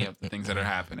on any of the things that are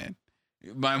happening.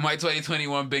 My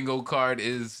 2021 bingo card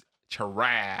is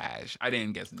trash. I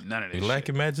didn't guess none of this. You lack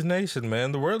imagination,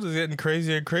 man. The world is getting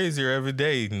crazier and crazier every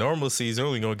day. Normalcy is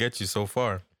only gonna get you so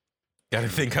far. Got to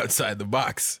think outside the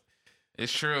box.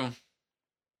 It's true.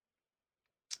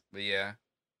 But yeah,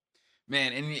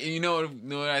 man. And you know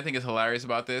what I think is hilarious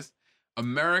about this?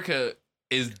 America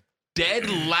is dead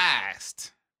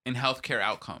last in healthcare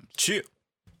outcomes. Chill.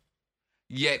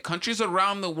 Yet countries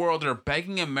around the world are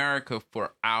begging America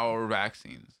for our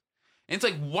vaccines. And it's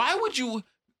like, why would you?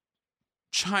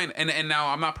 China, and now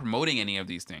I'm not promoting any of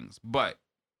these things, but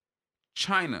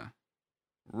China,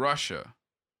 Russia,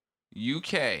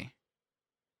 UK,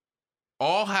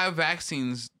 all have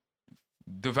vaccines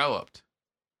developed.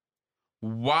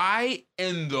 Why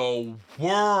in the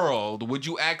world would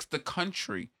you ask the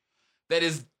country that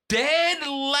is dead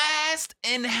last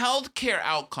in healthcare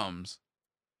outcomes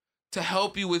to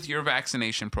help you with your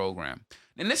vaccination program?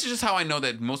 And this is just how I know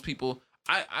that most people,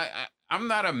 I'm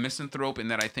not a misanthrope in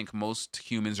that I think most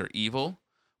humans are evil,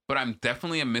 but I'm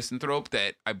definitely a misanthrope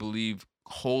that I believe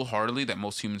wholeheartedly that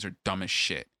most humans are dumb as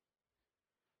shit.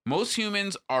 Most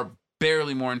humans are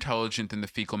barely more intelligent than the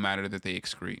fecal matter that they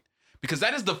excrete, because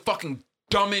that is the fucking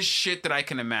dumbest shit that I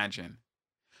can imagine.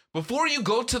 Before you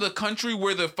go to the country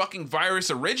where the fucking virus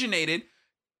originated,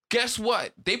 guess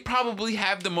what? They probably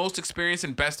have the most experience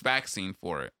and best vaccine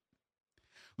for it.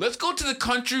 Let's go to the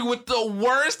country with the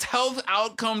worst health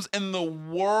outcomes in the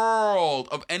world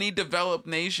of any developed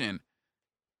nation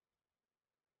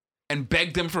and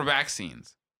beg them for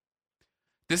vaccines.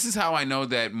 This is how I know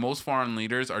that most foreign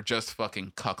leaders are just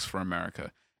fucking cucks for America.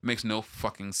 It makes no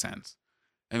fucking sense.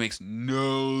 It makes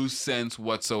no sense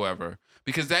whatsoever.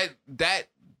 Because that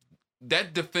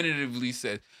definitively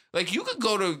says, like, you could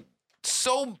go to,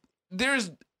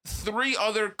 there's 3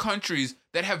 other countries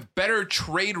that have better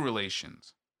trade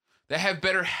relations, that have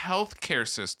better healthcare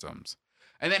systems,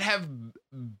 and that have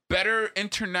better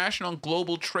international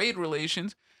global trade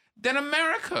relations than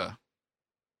America.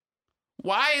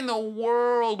 Why in the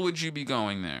world would you be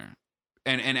going there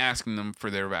and asking them for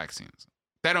their vaccines?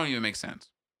 That don't even make sense.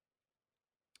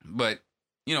 But,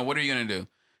 you know, what are you going to do?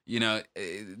 You know,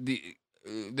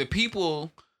 the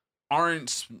people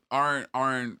aren't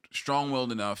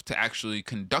strong-willed enough to actually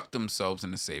conduct themselves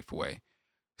in a safe way.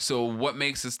 So what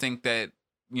makes us think that,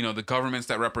 you know, the governments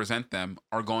that represent them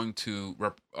are going to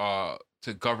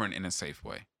govern in a safe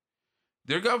way?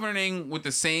 They're governing with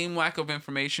the same lack of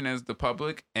information as the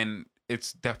public, and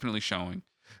it's definitely showing.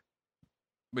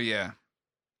 But yeah,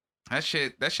 that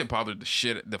shit bothered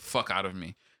the fuck out of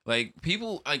me. Like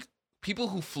people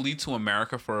who flee to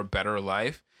America for a better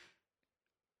life,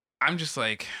 I'm just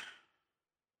like,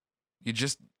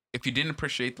 if you didn't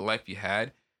appreciate the life you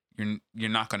had, you're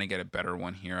not going to get a better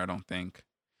one here, I don't think.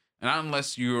 And not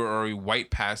unless you are a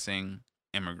white passing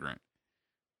immigrant.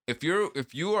 If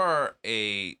you are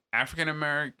a African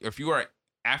American, if you are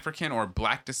African or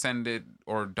black descended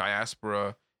or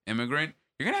diaspora immigrant,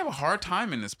 you're going to have a hard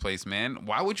time in this place, man.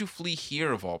 Why would you flee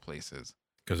here of all places?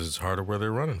 Because it's harder where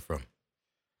they're running from.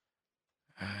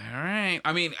 All right.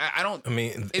 I mean,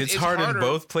 it's hard in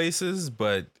both places,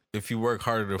 but if you work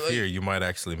hard enough here, you might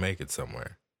actually make it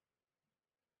somewhere.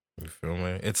 You feel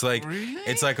me? It's like Really?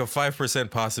 it's like a 5%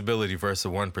 possibility versus a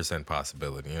 1%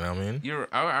 possibility. You know what I mean? You're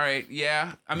all right.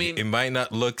 Yeah. I mean, it might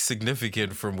not look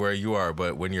significant from where you are,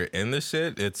 but when you're in the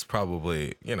shit, it's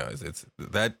probably it's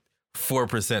that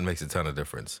 4% makes a ton of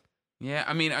difference. yeah.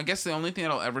 I mean, I guess the only thing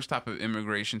that'll ever stop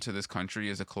immigration to this country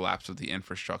is a collapse of the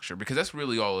infrastructure, because that's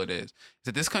really all it is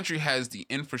that this country has the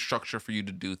infrastructure for you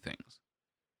to do things.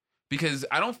 Because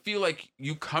I don't feel like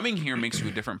you coming here makes you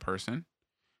a different person.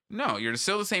 No, you're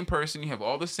still the same person. You have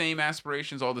all the same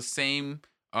aspirations, all the same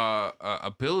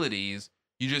abilities.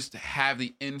 You just have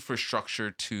the infrastructure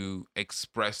to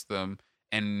express them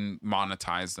and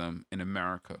monetize them in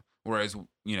America. Whereas,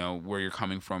 where you're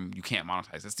coming from, you can't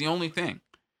monetize. It's the only thing.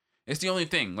 It's the only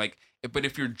thing. Like, but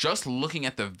if you're just looking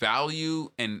at the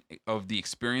value and of the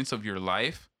experience of your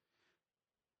life,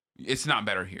 it's not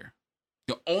better here.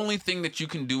 The only thing that you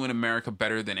can do in America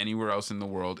better than anywhere else in the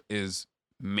world is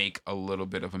make a little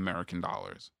bit of American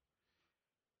dollars.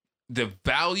 The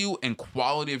value and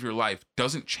quality of your life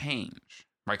doesn't change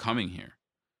by coming here,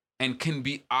 and can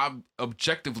be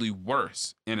objectively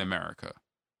worse in America.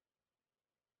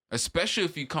 Especially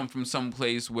if you come from some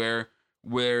place where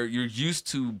you're used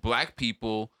to black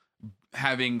people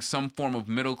having some form of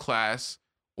middle class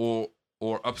or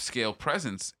upscale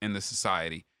presence in the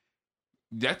society.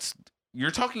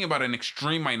 You're talking about an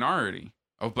extreme minority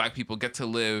of black people get to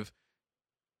live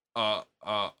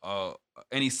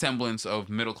any semblance of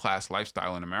middle class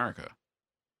lifestyle in America,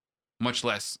 much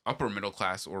less upper middle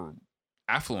class or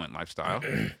affluent lifestyle.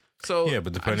 So yeah,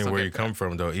 but depending where you come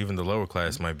from, though, even the lower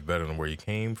class might be better than where you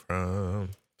came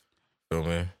from. Feel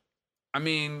me? I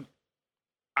mean,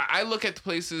 I look at the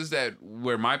places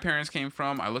where my parents came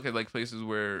from. I look at like places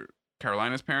where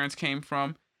Carolina's parents came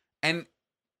from, and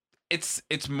it's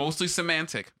mostly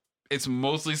semantic. It's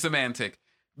mostly semantic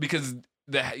because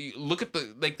look at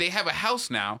they have a house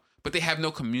now, but they have no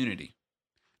community.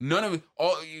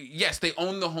 Yes, they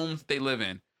own the homes that they live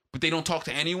in, but they don't talk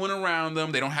to anyone around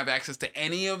them. They don't have access to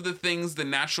any of the things, the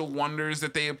natural wonders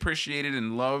that they appreciated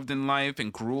and loved in life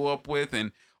and grew up with,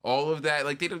 and all of that.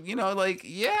 Like they don't,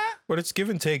 yeah. But it's give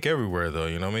and take everywhere, though.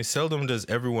 You know what I mean? Seldom does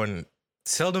everyone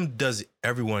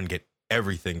get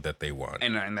everything that they want,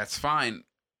 and that's fine.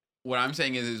 What I'm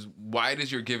saying is why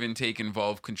does your give and take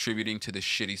involve contributing to the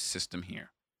shitty system here?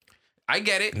 I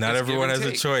get it. Not everyone has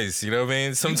a choice. You know what I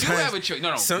mean? Sometimes you do have a choice.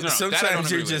 No.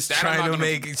 Sometimes you're just trying to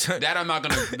make that. I'm not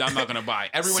gonna buy.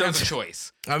 Everyone has a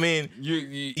choice. I mean,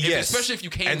 yes, especially if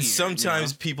you came here. And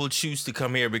sometimes people choose to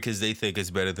come here because they think it's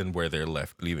better than where they're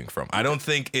leaving from. I don't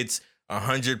think it's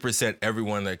 100%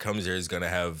 everyone that comes here is gonna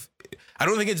have. I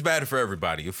don't think it's bad for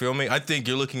everybody. You feel me? I think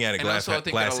you're looking at a glass half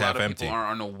empty. And also, I think that a lot of people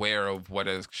are unaware of what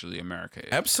actually America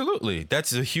is. Absolutely,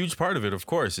 that's a huge part of it. Of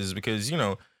course, is because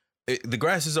the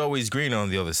grass is always green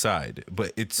on the other side,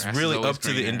 but it's really up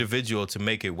to the individual to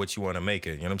make it what you want to make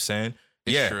it. You know what I'm saying?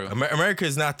 It's true. America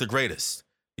is not the greatest.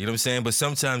 You know what I'm saying? But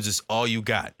sometimes it's all you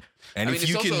got. And if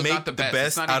you can make the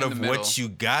best out of what you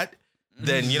got,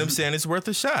 then, you know what I'm saying, it's worth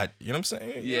a shot. You know what I'm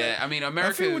saying? Yeah, I mean, America...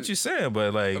 I feel what you're saying,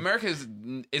 but like... America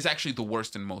is actually the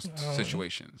worst in most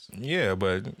situations. Yeah,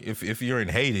 but if you're in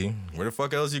Haiti, where the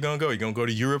fuck else you gonna go? You gonna go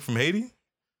to Europe from Haiti?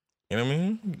 You know what I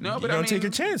mean? No, but you don't take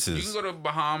your chances. You can go to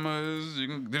Bahamas.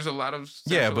 There's a lot of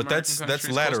but that's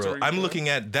lateral. I'm looking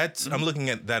at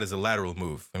that as a lateral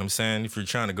move. You know what I'm saying? If you're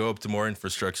trying to go up to more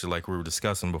infrastructure, like we were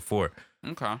discussing before,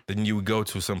 then you would go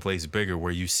to some place bigger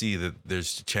where you see that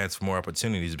there's a chance for more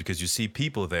opportunities because you see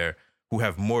people there who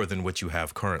have more than what you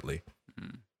have currently.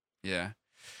 Yeah.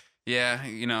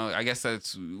 I guess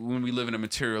that's when we live in a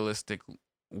materialistic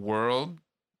world.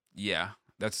 Yeah,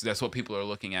 that's what people are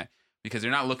looking at. Because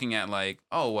they're not looking at like,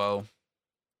 oh, well,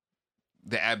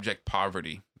 the abject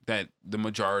poverty that the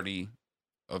majority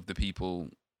of the people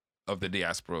of the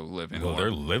diaspora live in. Well, they're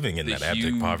living in that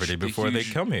abject poverty before they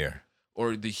come here.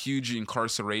 Or the huge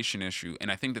incarceration issue.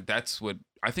 And I think that's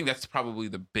probably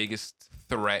the biggest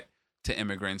threat to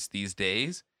immigrants these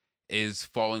days is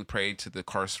falling prey to the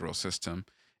carceral system,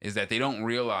 is that they don't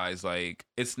realize, like,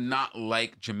 it's not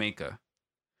like Jamaica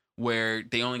where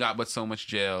they only got but so much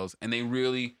jails and they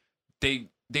really... They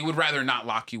would rather not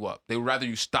lock you up. They would rather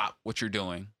you stop what you're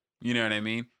doing. You know what I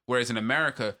mean? Whereas in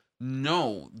America,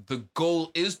 no, the goal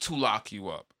is to lock you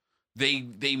up.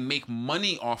 They make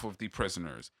money off of the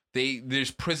prisoners.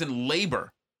 There's prison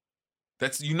labor.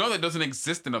 That doesn't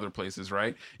exist in other places,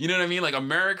 right? You know what I mean? Like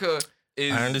America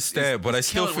is... I understand, but I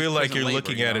still feel like you're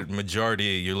looking at it majority.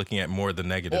 You're looking at more the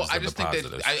negatives than the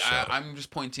positives. I'm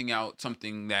just pointing out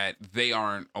something that they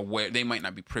aren't aware. They might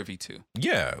not be privy to.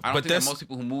 Yeah, I don't think that most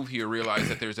people who move here realize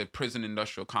that there's a prison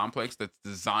industrial complex that's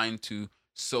designed to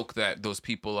soak those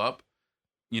people up,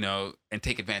 and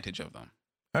take advantage of them.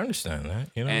 I understand that.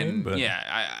 You know what I mean? And But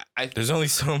yeah, I there's only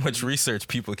so much research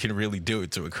people can really do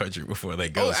to a country before they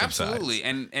go. Sometimes. Absolutely.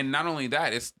 And not only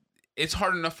that, it's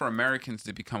hard enough for Americans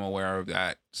to become aware of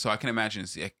that. So I can imagine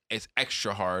it's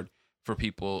extra hard for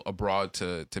people abroad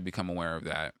to become aware of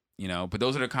that. You know, but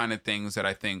those are the kind of things that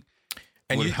I think.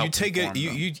 And you take it,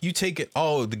 you take it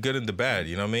all, the good and the bad.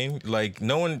 You know what I mean? Like,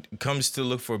 no one comes to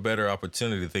look for a better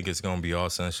opportunity to think it's going to be all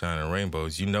sunshine and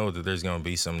rainbows. You know that there's going to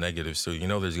be some negatives too. You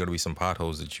know there's going to be some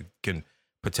potholes that you can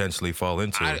potentially fall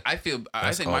into. I think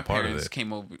my parents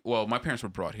came over. Well, my parents were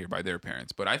brought here by their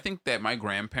parents, but I think that my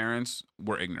grandparents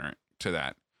were ignorant to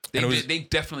that. They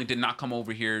definitely did not come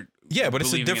over here. Yeah, but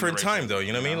it's a different time, though.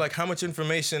 You know what I mean? Like, how much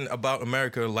information about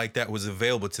America like that was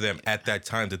available to them at that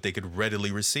time that they could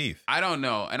readily receive? I don't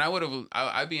know. And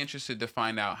I'd be interested to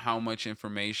find out how much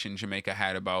information Jamaica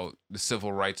had about the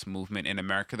civil rights movement in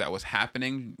America that was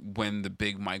happening when the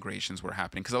big migrations were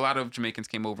happening. Because a lot of Jamaicans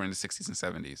came over in the 60s and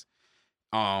 70s.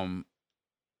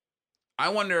 I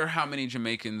wonder how many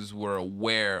Jamaicans were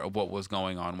aware of what was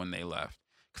going on when they left.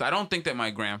 Because I don't think that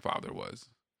my grandfather was.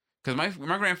 Because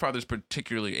my grandfather's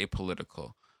particularly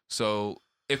apolitical. So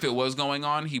if it was going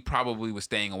on, he probably was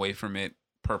staying away from it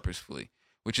purposefully,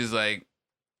 which is like,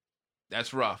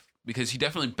 that's rough because he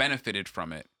definitely benefited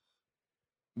from it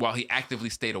while he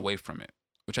actively stayed away from it,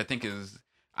 which I think is,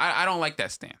 I don't like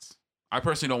that stance. I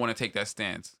personally don't want to take that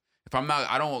stance. If I'm not,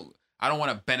 I don't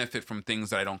want to benefit from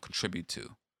things that I don't contribute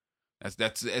to.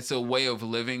 It's a way of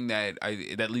living that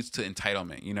leads to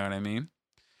entitlement. You know what I mean?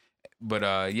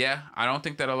 But yeah, I don't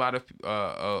think that a lot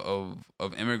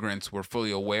of immigrants were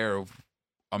fully aware of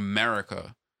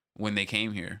America when they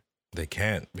came here. They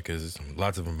can't, because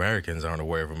lots of Americans aren't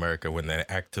aware of America when they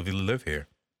actively live here.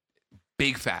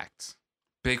 Big facts.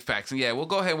 And yeah, we'll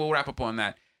go ahead. We'll wrap up on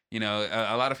that. You know,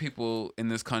 a lot of people in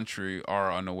this country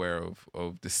are unaware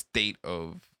of the state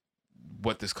of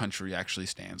what this country actually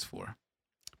stands for.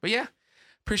 But yeah.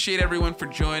 Appreciate everyone for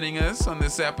joining us on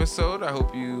this episode. I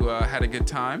hope you had a good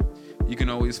time. You can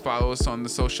always follow us on the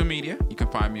social media. You can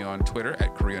find me on Twitter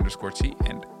at Korea_T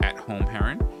and at Home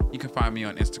Heron. You can find me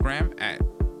on Instagram at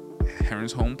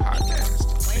Heron's Home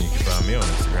Podcast. And you can find me on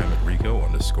Instagram at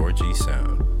Rico_G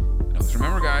Sound. And always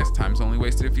remember, guys, time's only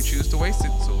wasted if you choose to waste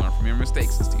it. So learn from your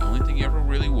mistakes. It's the only thing you ever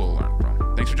really will learn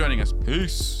from. Thanks for joining us.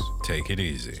 Peace. Take it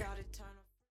easy.